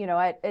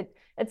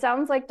 it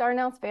sounds like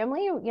Darnell's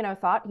family,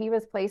 thought he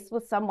was placed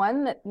with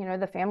someone that,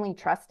 the family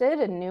trusted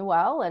and knew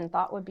well and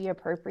thought would be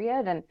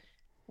appropriate. And,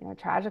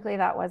 tragically,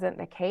 that wasn't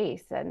the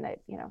case. And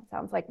it,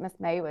 sounds like Miss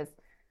May was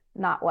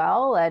not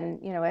well, and,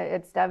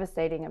 it's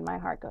devastating, and my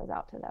heart goes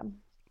out to them.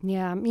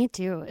 Yeah, me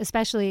too.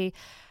 Especially,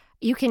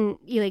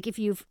 if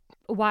you've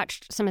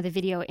watched some of the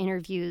video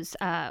interviews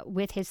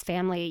with his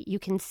family, you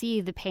can see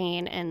the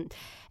pain, and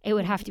it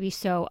would have to be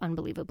so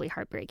unbelievably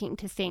heartbreaking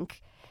to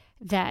think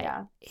that,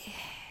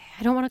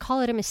 I don't want to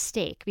call it a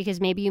mistake,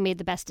 because maybe you made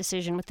the best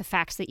decision with the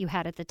facts that you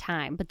had at the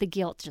time, but the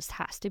guilt just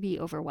has to be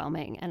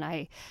overwhelming. And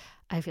I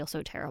feel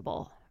so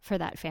terrible for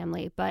that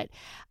family. But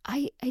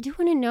I do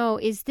want to know,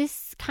 is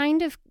this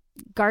kind of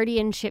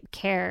guardianship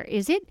care,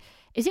 is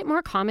it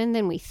more common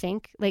than we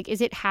think? Like,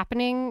 is it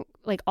happening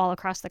like all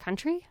across the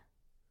country?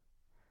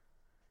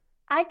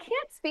 I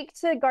can't speak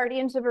to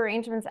guardianship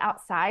arrangements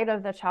outside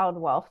of the child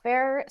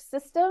welfare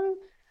system,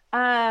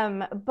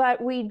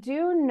 but we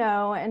do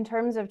know, in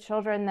terms of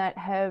children that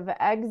have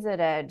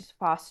exited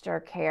foster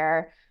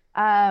care,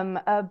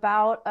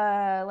 about,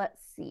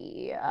 let's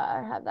see,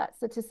 I have that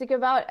statistic,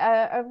 about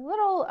a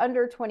little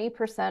under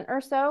 20%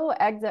 or so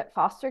exit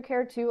foster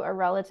care to a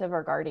relative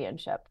or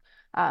guardianship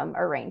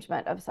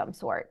arrangement of some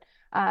sort.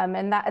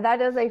 And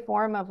that is a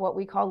form of what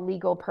we call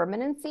legal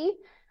permanency,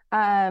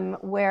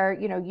 where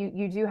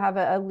you do have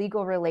a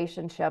legal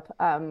relationship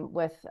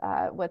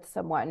with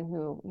someone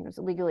who is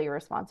legally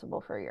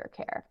responsible for your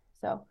care.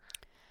 So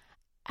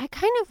I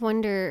kind of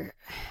wonder,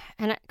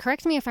 and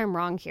correct me if I'm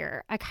wrong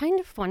here, I kind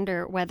of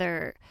wonder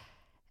whether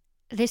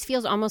this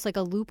feels almost like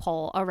a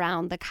loophole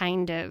around the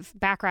kind of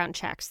background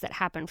checks that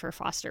happen for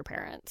foster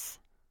parents.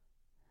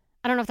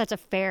 I don't know if that's a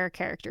fair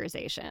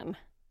characterization.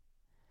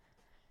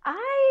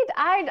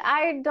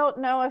 I don't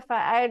know if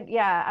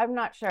I'm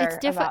not sure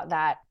about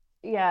that.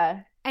 Yeah.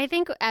 I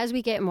think as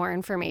we get more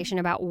information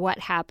about what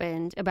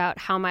happened, about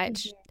how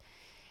much,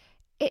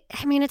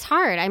 it's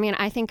hard. I mean,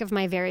 I think of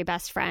my very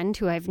best friend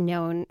who I've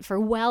known for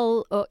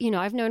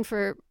I've known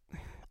for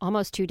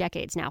almost 2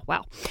 decades now.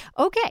 Wow.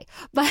 Okay.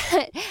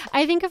 But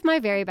I think of my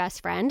very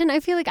best friend, and I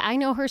feel like I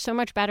know her so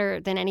much better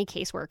than any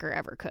caseworker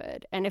ever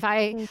could. And if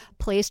I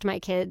placed my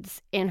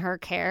kids in her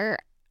care,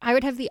 I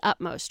would have the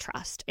utmost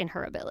trust in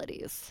her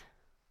abilities.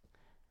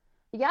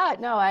 Yeah,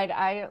 no,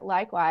 I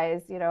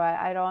likewise,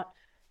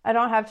 I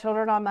don't have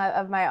children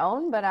of my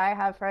own, but I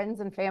have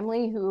friends and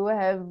family who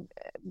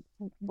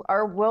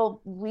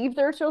will leave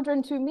their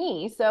children to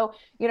me. So,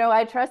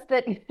 I trust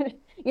that,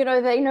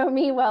 they know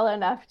me well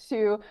enough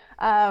to,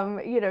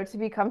 to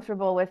be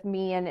comfortable with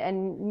me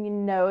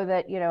and know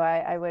that,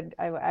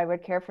 I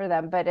would care for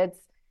them. But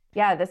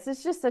this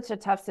is just such a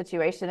tough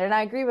situation. And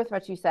I agree with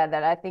what you said,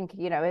 that I think,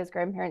 his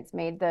grandparents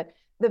made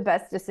the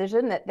best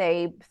decision that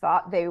they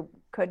thought they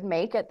could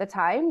make at the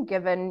time,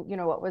 given,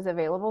 what was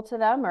available to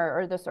them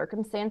or the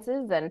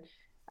circumstances. And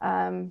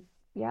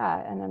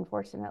and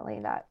unfortunately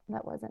that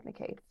wasn't the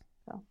case.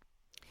 So.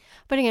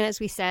 But again, as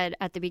we said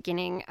at the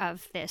beginning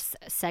of this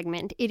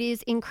segment, it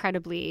is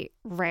incredibly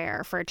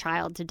rare for a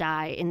child to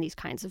die in these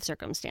kinds of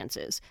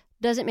circumstances.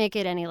 Doesn't make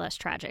it any less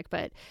tragic,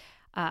 but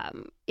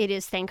it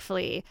is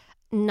thankfully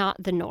not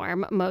the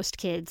norm.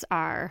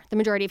 The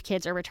majority of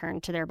kids are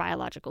returned to their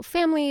biological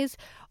families,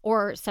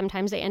 or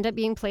sometimes they end up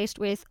being placed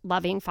with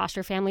loving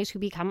foster families who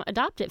become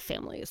adoptive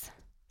families.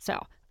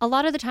 So a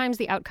lot of the times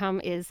the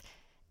outcome is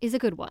a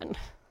good one.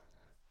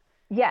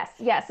 Yes.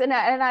 And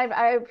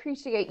I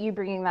appreciate you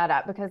bringing that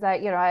up, because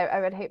I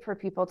would hate for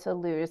people to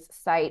lose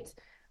sight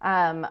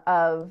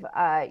of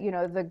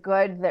the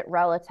good that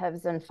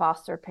relatives and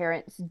foster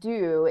parents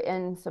do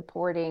in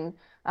supporting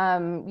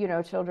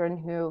children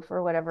who,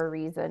 for whatever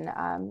reason,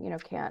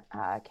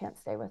 can't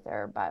stay with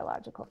their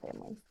biological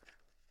families.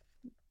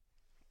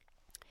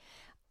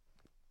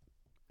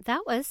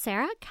 That was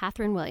Sarah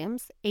Catherine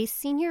Williams, a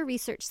senior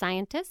research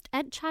scientist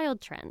at Child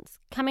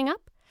Trends. Coming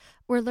up,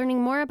 we're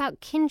learning more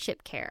about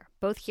kinship care,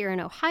 both here in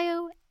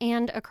Ohio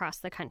and across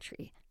the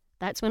country.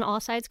 That's when All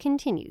Sides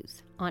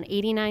continues on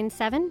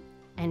 89.7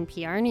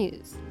 NPR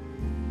News.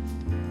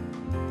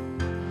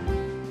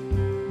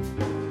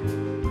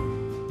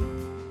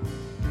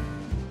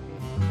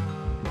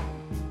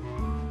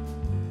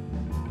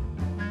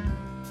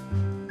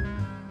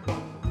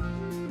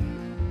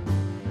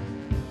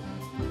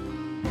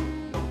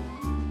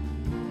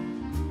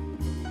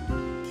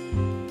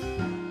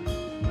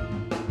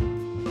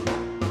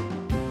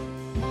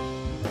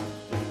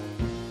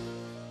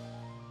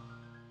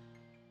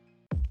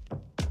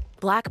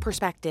 Black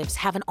perspectives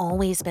haven't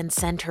always been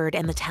centered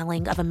in the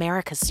telling of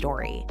America's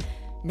story.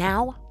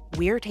 Now,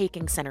 we're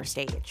taking center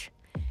stage.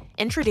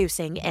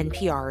 Introducing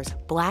NPR's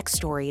Black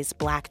Stories,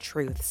 Black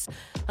Truths,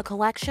 a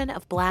collection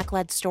of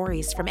Black-led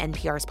stories from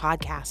NPR's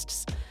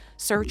podcasts.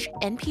 Search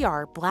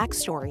NPR Black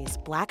Stories,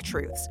 Black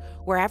Truths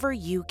wherever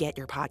you get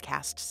your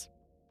podcasts.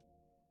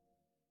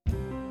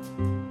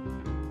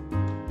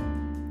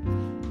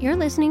 You're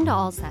listening to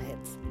All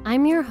Sides.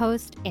 I'm your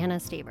host, Anna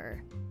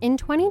Staver. In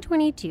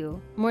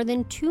 2022, more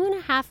than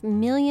 2.5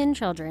 million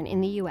children in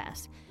the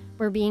U.S.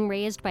 were being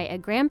raised by a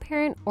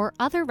grandparent or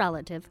other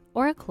relative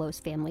or a close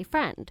family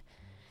friend.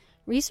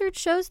 Research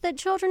shows that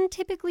children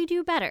typically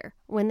do better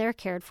when they're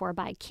cared for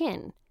by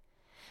kin.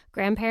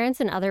 Grandparents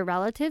and other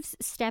relatives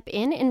step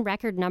in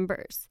record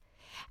numbers.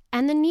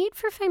 And the need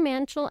for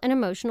financial and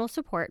emotional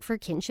support for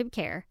kinship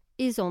care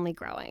is only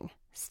growing.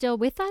 Still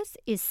with us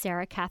is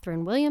Sarah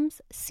Catherine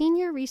Williams,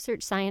 Senior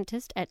Research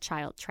Scientist at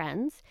Child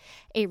Trends,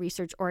 a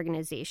research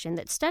organization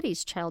that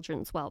studies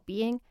children's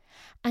well-being.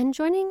 And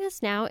joining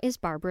us now is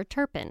Barbara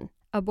Turpin,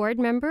 a board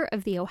member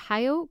of the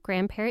Ohio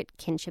Grandparent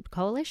Kinship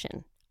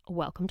Coalition.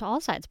 Welcome to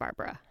All Sides,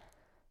 Barbara.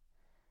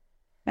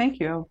 Thank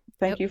you.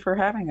 Thank you for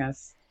having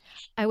us.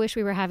 I wish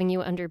we were having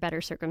you under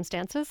better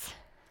circumstances.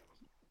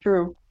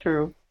 True.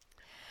 Barbara,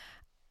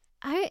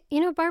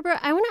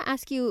 I want to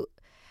ask you,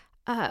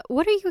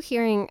 what are you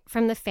hearing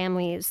from the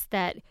families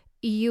that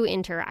you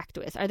interact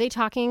with? Are they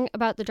talking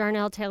about the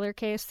Darnell Taylor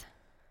case?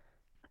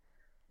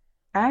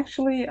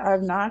 Actually,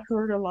 I've not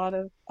heard a lot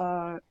of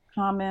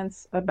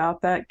comments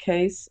about that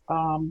case.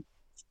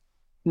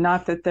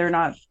 Not that they're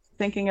not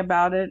thinking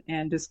about it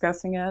and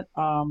discussing it,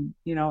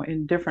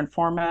 in different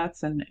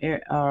formats and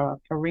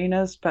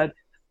arenas, but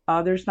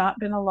there's not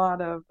been a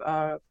lot of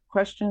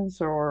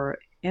questions or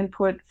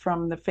input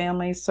from the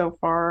families so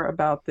far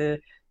about the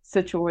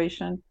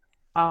situation.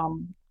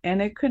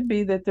 And it could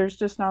be that there's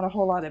just not a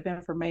whole lot of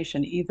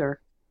information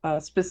either,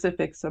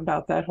 specifics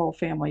about that whole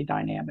family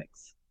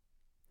dynamics.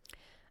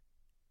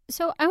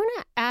 So I want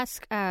to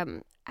ask,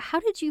 how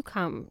did you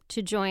come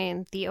to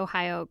join the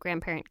Ohio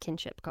Grandparent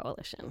Kinship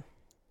Coalition?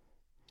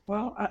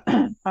 Well,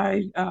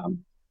 I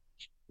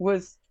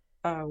was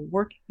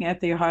working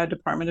at the Ohio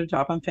Department of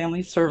Job and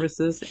Family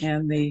Services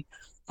in the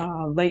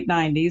late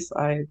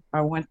 90s.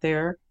 I went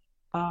there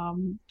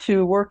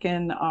to work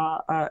in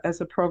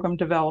as a program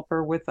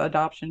developer with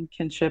adoption,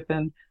 kinship,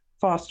 and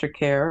foster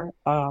care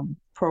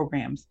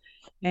programs.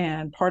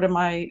 And part of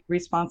my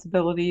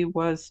responsibility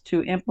was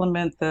to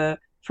implement the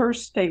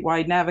first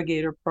statewide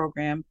Navigator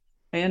program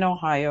in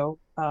Ohio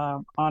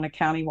on a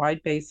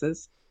countywide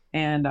basis.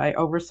 And I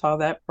oversaw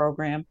that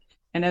program.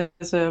 And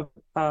as a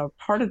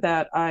part of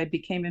that, I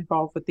became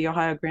involved with the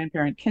Ohio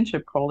Grandparent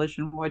Kinship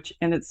Coalition, which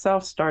in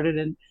itself started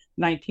in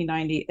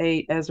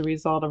 1998 as a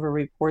result of a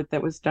report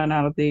that was done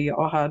out of the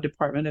Ohio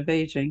Department of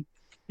Aging.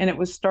 And it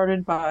was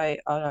started by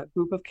a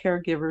group of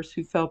caregivers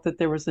who felt that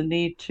there was a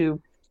need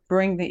to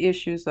bring the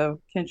issues of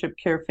kinship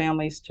care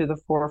families to the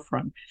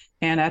forefront.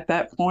 And at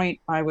that point,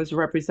 I was a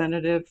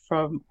representative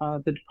from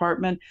the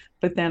department,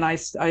 but then I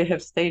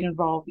have stayed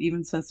involved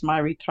even since my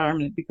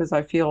retirement because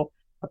I feel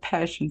a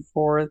passion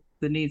for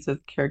the needs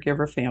of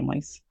caregiver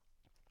families.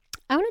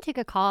 I want to take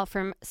a call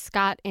from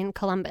Scott in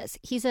Columbus.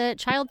 He's a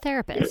child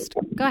therapist.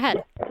 Go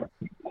ahead.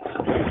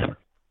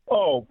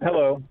 Oh,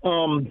 hello.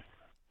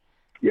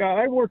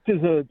 I worked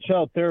as a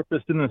child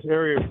therapist in this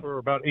area for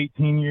about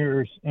 18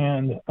 years.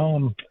 And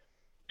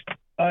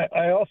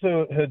I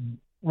also had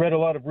read a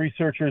lot of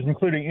researchers,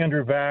 including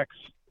Andrew Vax,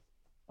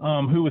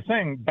 who was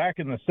saying back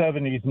in the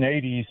 70s and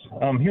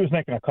 80s, he was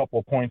making a couple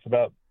of points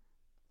about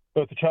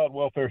both the child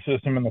welfare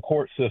system and the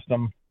court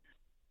system.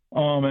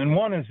 And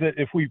one is that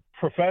if we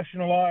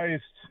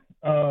professionalized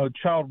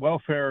child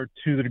welfare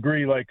to the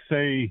degree, like,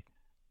 say,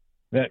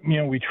 that,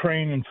 we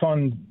train and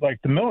fund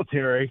like the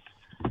military,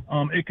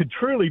 it could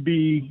truly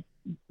be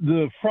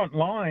the front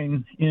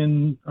line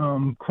in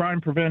crime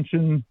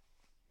prevention,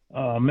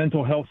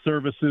 mental health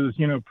services,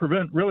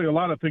 prevent really a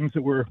lot of things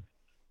that we're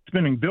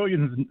spending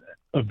billions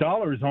of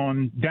dollars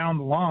on down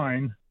the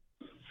line.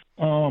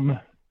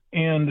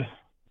 And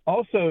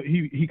also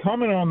he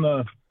commented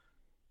on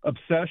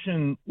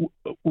obsession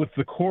with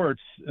the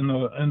courts and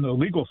the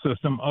legal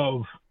system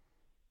of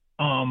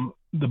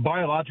the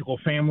biological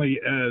family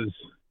as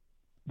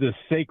this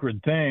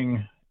sacred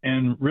thing,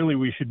 and really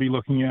we should be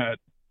looking at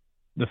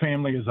the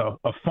family as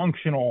a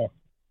functional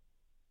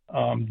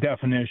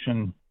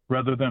definition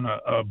rather than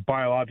a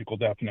biological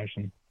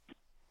definition.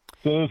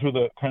 So those were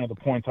the kind of the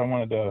points I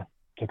wanted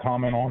to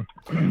comment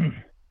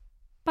on.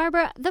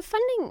 Barbara, the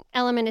funding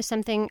element is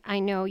something I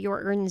know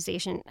your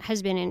organization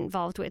has been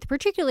involved with,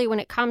 particularly when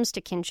it comes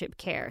to kinship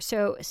care.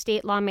 So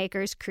state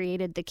lawmakers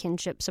created the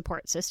kinship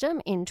support system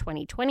in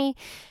 2020.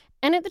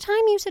 And at the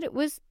time, you said it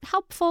was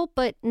helpful,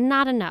 but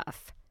not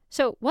enough.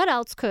 So what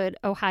else could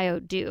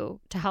Ohio do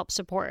to help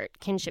support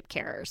kinship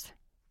carers?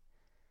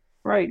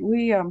 Right.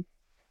 We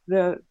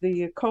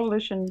the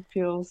coalition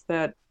feels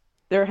that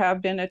there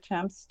have been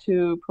attempts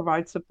to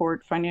provide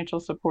support, financial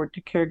support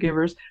to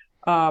caregivers.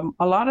 A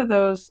lot of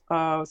those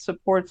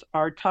supports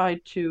are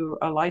tied to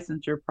a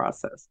licensure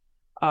process,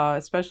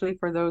 especially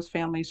for those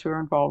families who are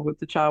involved with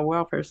the child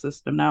welfare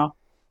system. Now,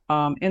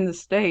 in the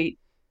state,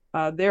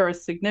 there are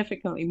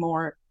significantly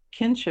more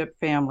kinship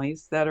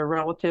families that are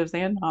relatives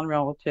and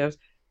non-relatives.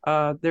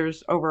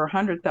 There's over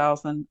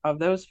 100,000 of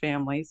those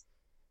families,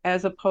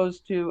 as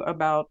opposed to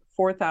about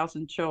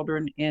 4,000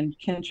 children in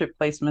kinship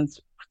placements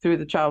through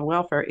the child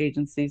welfare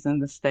agencies in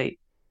the state.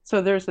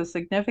 So there's a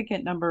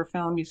significant number of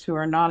families who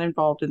are not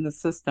involved in the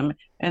system,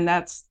 and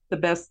that's the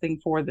best thing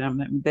for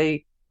them. And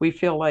we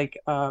feel like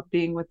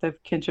being with the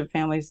kinship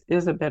families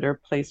is a better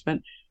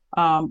placement.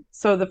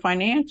 So the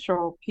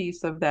financial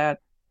piece of that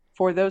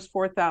for those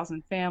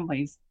 4,000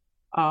 families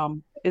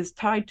is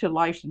tied to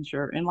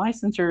licensure, and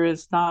licensure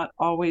is not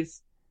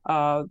always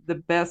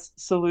the best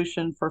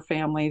solution for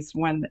families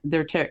when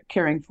they're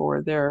caring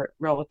for their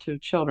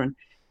relative children.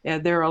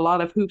 And there are a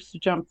lot of hoops to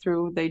jump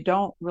through. They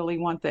don't really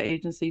want the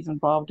agencies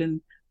involved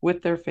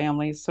with their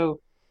families. So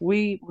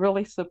we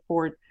really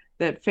support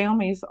that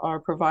families are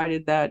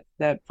provided that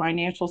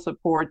financial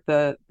support,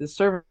 the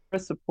service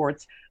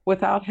supports,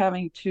 without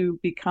having to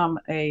become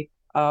a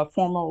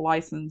formal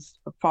licensed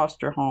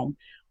foster home,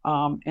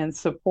 and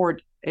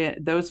support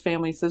those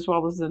families as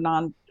well as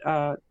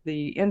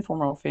the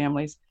informal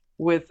families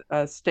with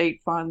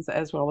state funds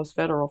as well as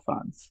federal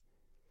funds.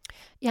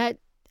 Yeah.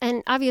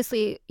 And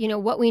obviously,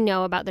 what we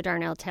know about the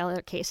Darnell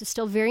Taylor case is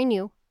still very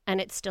new and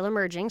it's still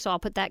emerging. So I'll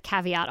put that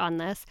caveat on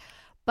this.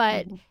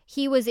 But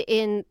he was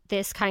in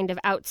this kind of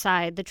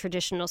outside the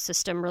traditional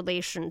system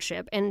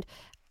relationship. And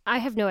I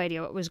have no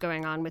idea what was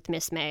going on with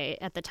Miss May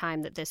at the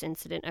time that this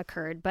incident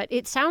occurred. But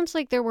it sounds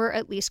like there were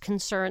at least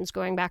concerns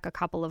going back a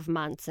couple of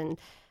months. And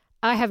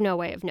I have no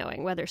way of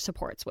knowing whether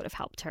supports would have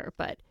helped her.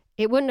 But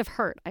it wouldn't have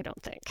hurt, I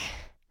don't think.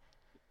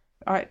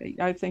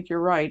 I think you're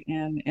right,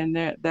 and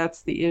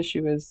that's the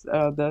issue is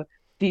the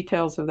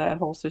details of that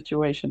whole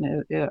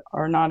situation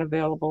are not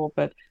available.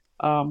 But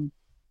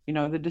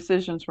the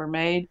decisions were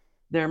made.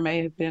 There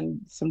may have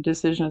been some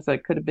decisions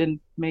that could have been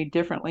made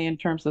differently in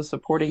terms of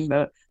supporting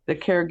the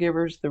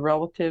caregivers, the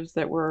relatives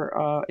that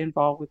were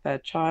involved with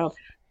that child.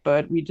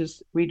 But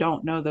we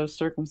don't know those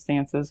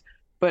circumstances.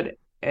 But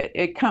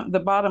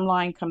the bottom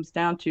line comes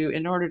down to,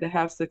 in order to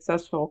have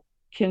successful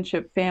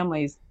kinship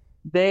families,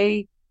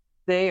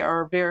 they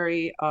are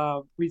very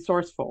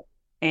resourceful,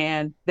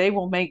 and they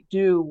will make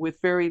do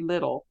with very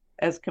little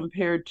as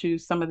compared to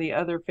some of the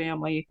other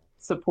family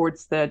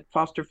supports that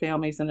foster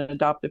families and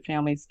adoptive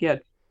families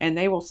get. And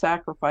they will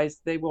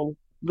sacrifice, they will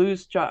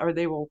lose job, or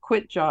they will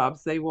quit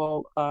jobs. They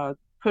will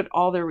put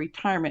all their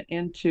retirement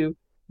into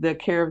the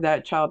care of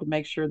that child to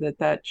make sure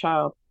that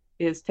child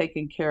is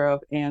taken care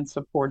of and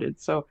supported.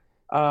 So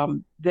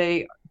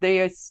they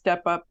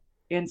step up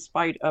in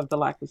spite of the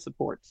lack of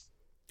supports.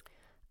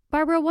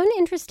 Barbara, one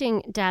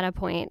interesting data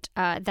point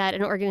that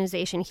an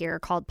organization here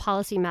called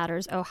Policy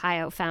Matters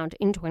Ohio found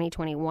in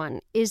 2021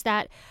 is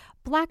that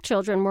Black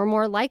children were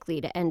more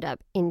likely to end up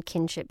in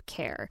kinship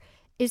care.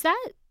 Is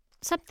that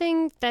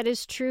something that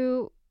is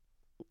true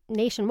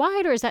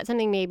nationwide, or is that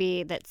something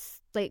maybe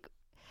that's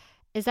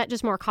is that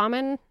just more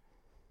common?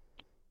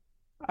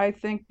 I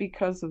think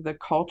because of the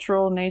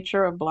cultural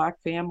nature of Black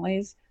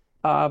families,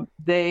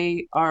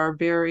 they are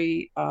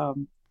very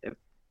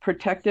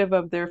protective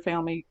of their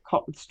family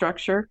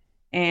structure.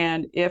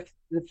 And if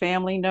the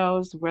family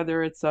knows,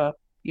 whether it's an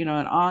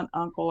aunt,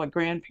 uncle, a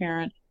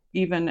grandparent,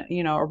 even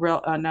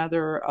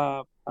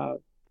another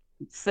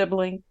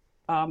sibling,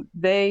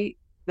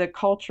 the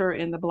culture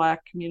in the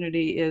Black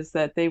community is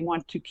that they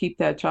want to keep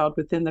that child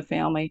within the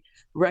family,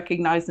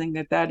 recognizing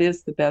that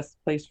is the best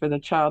place for the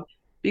child.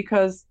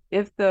 Because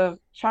when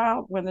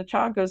the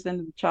child goes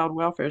into the child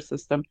welfare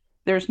system,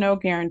 there's no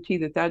guarantee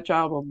that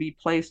child will be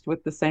placed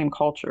with the same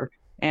culture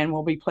and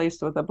will be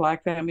placed with a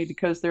Black family,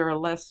 because there are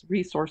less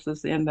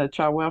resources in the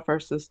child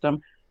welfare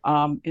system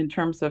in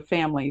terms of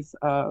families,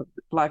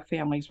 Black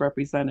families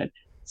represented.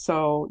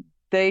 So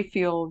they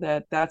feel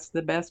that that's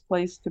the best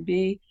place to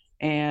be,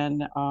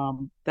 and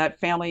that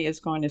family is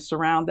going to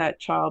surround that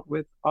child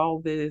with all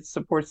the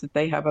supports that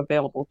they have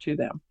available to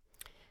them.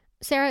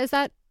 Sarah,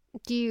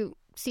 do you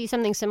see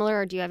something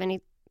similar, or do you have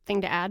anything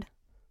to add?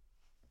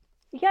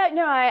 Yeah,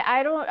 no,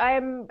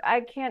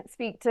 I can't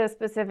speak to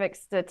specific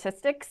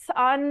statistics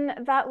on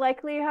that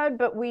likelihood,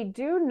 but we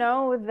do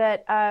know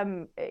that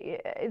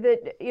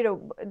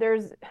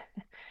there's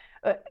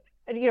uh,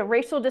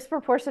 racial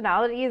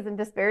disproportionalities and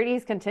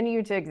disparities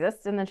continue to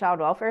exist in the child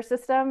welfare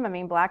system. I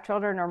mean, Black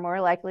children are more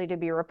likely to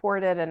be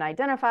reported and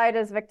identified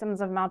as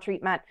victims of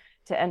maltreatment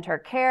to enter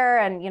care,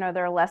 and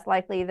they're less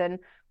likely than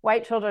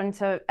white children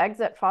to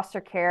exit foster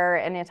care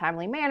in a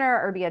timely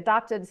manner or be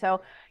adopted.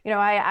 So,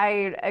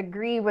 I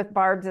agree with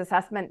Barb's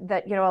assessment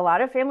that, a lot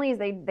of families,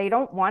 they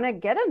don't want to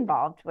get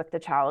involved with the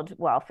child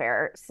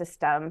welfare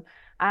system.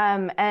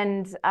 So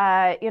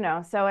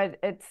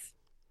it's,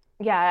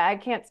 yeah, I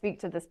can't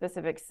speak to the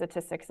specific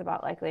statistics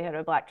about likelihood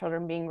of Black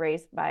children being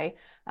raised by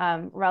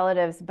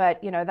relatives, but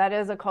that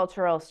is a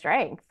cultural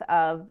strength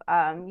of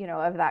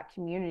of that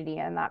community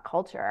and that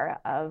culture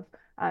of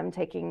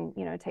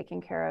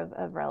taking care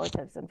of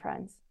relatives and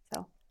friends.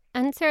 So.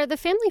 And Sarah, the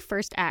Family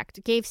First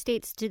Act gave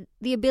states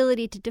the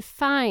ability to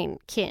define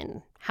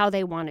kin how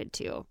they wanted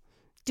to.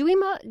 Do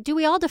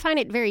we all define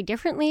it very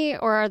differently,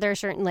 or are there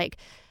certain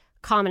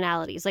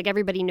commonalities? Like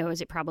everybody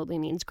knows it probably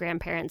means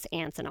grandparents,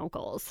 aunts, and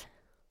uncles.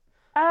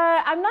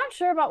 I'm not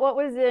sure about what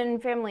was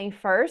in Family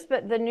First,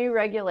 but the new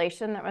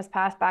regulation that was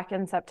passed back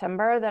in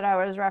September that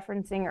I was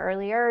referencing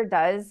earlier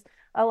does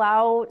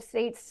allow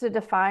states to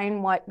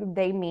define what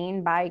they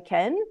mean by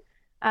kin.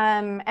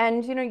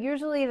 And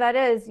usually that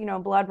is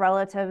blood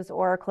relatives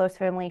or close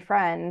family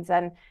friends,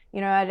 and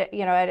I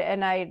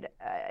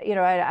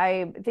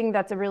think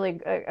that's a really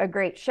a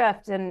great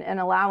shift in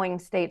allowing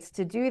states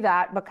to do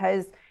that,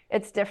 because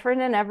it's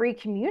different in every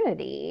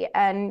community.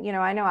 And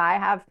I know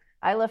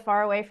I live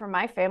far away from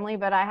my family,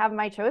 but I have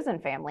my chosen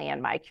family in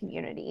my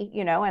community,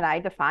 and I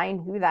define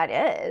who that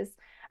is.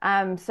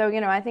 So,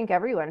 I think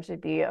everyone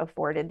should be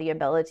afforded the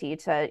ability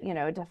to,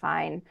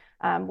 define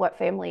what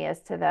family is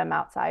to them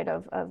outside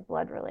of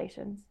blood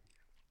relations.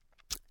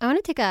 I want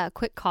to take a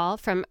quick call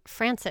from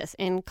Francis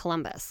in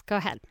Columbus. Go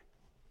ahead.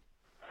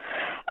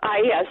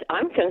 Yes,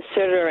 I'm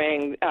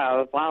considering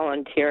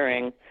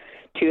volunteering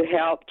to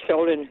help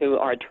children who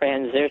are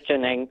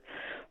transitioning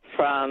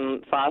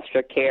from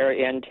foster care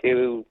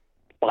into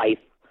life,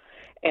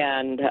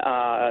 and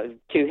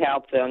to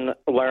help them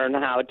learn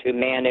how to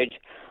manage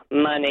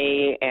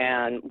money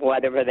and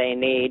whatever they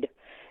need,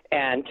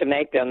 and to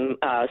make them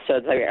so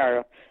they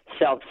are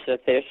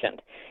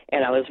self-sufficient.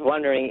 And I was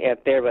wondering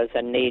if there was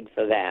a need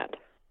for that.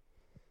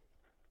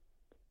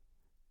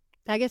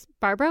 I guess,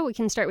 Barbara, we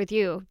can start with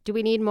you. Do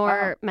we need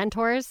more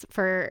mentors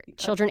for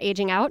children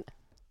aging out?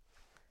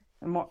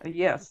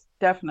 Yes,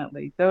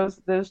 definitely.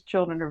 Those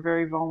children are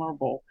very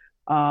vulnerable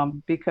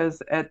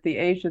because at the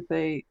age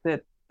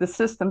that the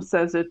system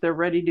says that they're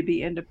ready to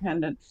be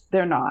independent,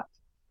 they're not.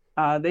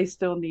 They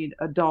still need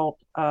adult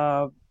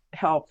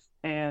help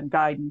and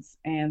guidance.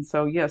 And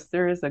so, yes,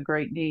 there is a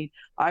great need.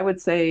 I would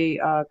say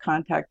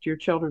contact your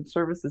Children's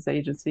Services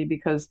Agency,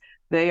 because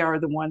they are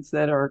the ones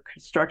that are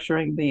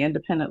structuring the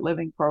independent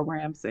living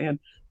programs. And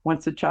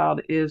once a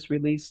child is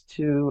released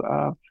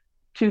to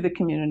the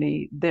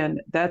community, then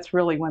that's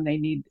really when they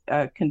need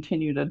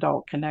continued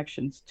adult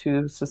connections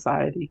to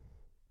society.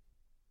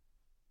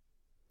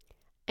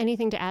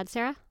 Anything to add,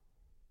 Sarah?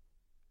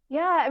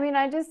 Yeah, I mean,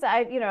 I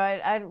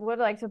would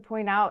like to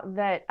point out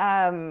that,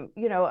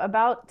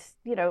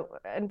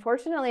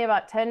 unfortunately,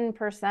 about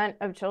 10%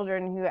 of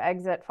children who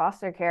exit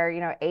foster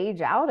care,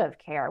 age out of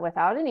care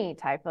without any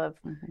type of,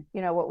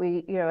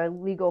 a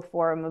legal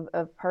form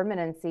of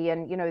permanency.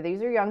 And,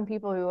 these are young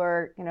people who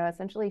are,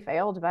 essentially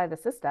failed by the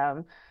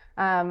system.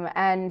 All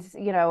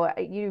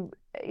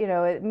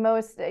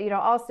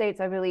states,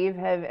 I believe,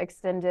 have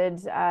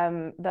extended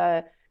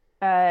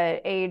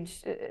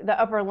the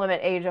upper limit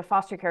age of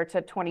foster care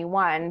to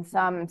 21,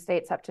 some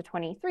states up to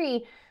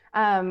 23.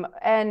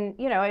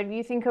 If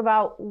you think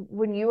about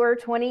when you were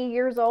 20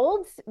 years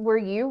old, were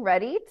you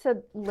ready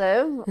to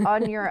live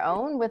on your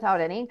own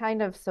without any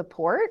kind of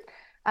support?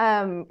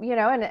 And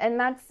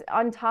that's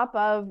on top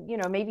of,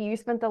 maybe you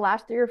spent the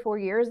last 3 or 4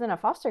 years in a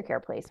foster care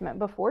placement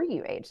before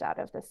you aged out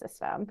of the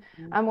system,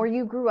 or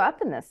you grew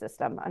up in the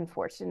system,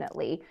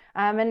 unfortunately.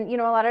 A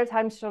lot of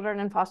times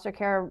children in foster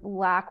care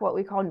lack what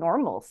we call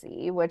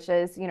normalcy, which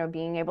is,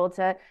 being able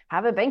to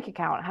have a bank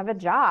account, have a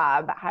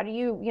job. How do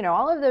you,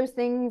 all of those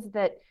things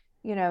that,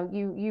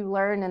 you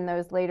learn in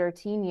those later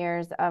teen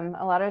years.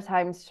 A lot of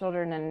times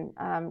children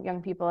and young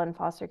people in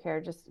foster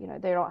care just,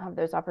 they don't have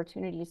those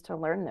opportunities to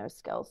learn those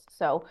skills.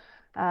 So,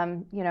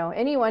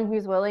 anyone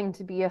who's willing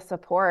to be a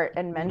support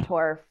and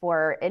mentor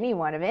for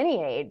anyone of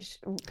any age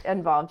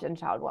involved in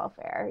child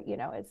welfare,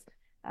 is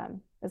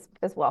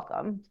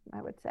welcome,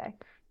 I would say.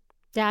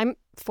 Yeah, I'm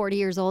 40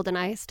 years old and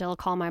I still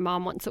call my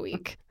mom once a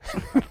week.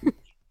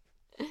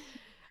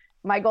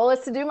 My goal is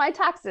to do my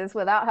taxes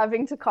without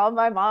having to call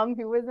my mom,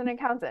 who was an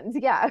accountant.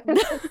 Yeah.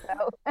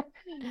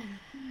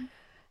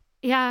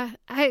 Yeah.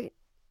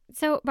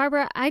 So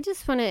Barbara, I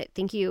just want to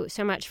thank you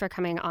so much for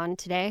coming on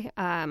today.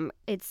 I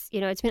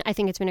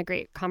think it's been a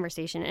great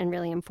conversation and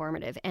really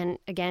informative. And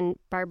again,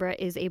 Barbara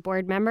is a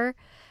board member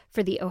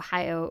for the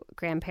Ohio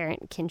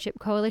Grandparent Kinship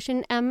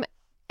Coalition.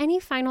 any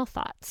final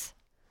thoughts?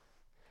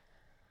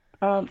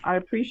 I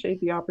appreciate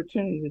the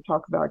opportunity to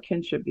talk about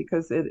kinship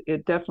because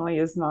it definitely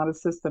is not a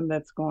system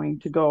that's going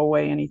to go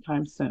away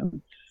anytime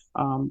soon.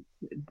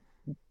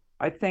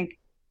 I think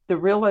the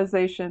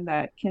realization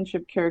that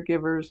kinship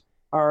caregivers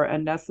are a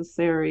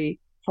necessary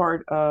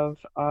part of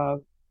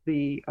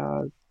the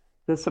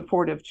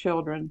support of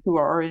children who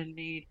are in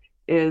need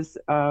is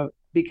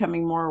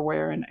becoming more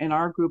aware, and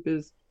our group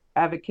is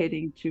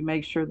advocating to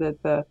make sure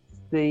that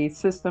the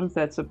systems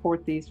that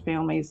support these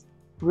families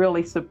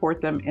really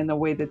support them in the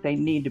way that they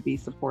need to be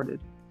supported.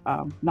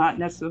 Not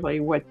necessarily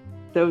what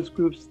those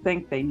groups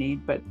think they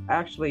need, but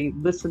actually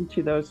listen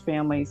to those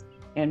families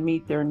and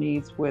meet their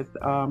needs with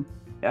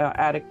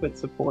adequate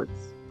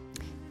supports.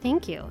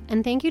 Thank you.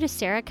 And thank you to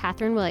Sarah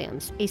Catherine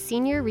Williams, a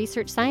senior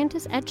research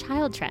scientist at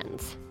Child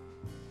Trends.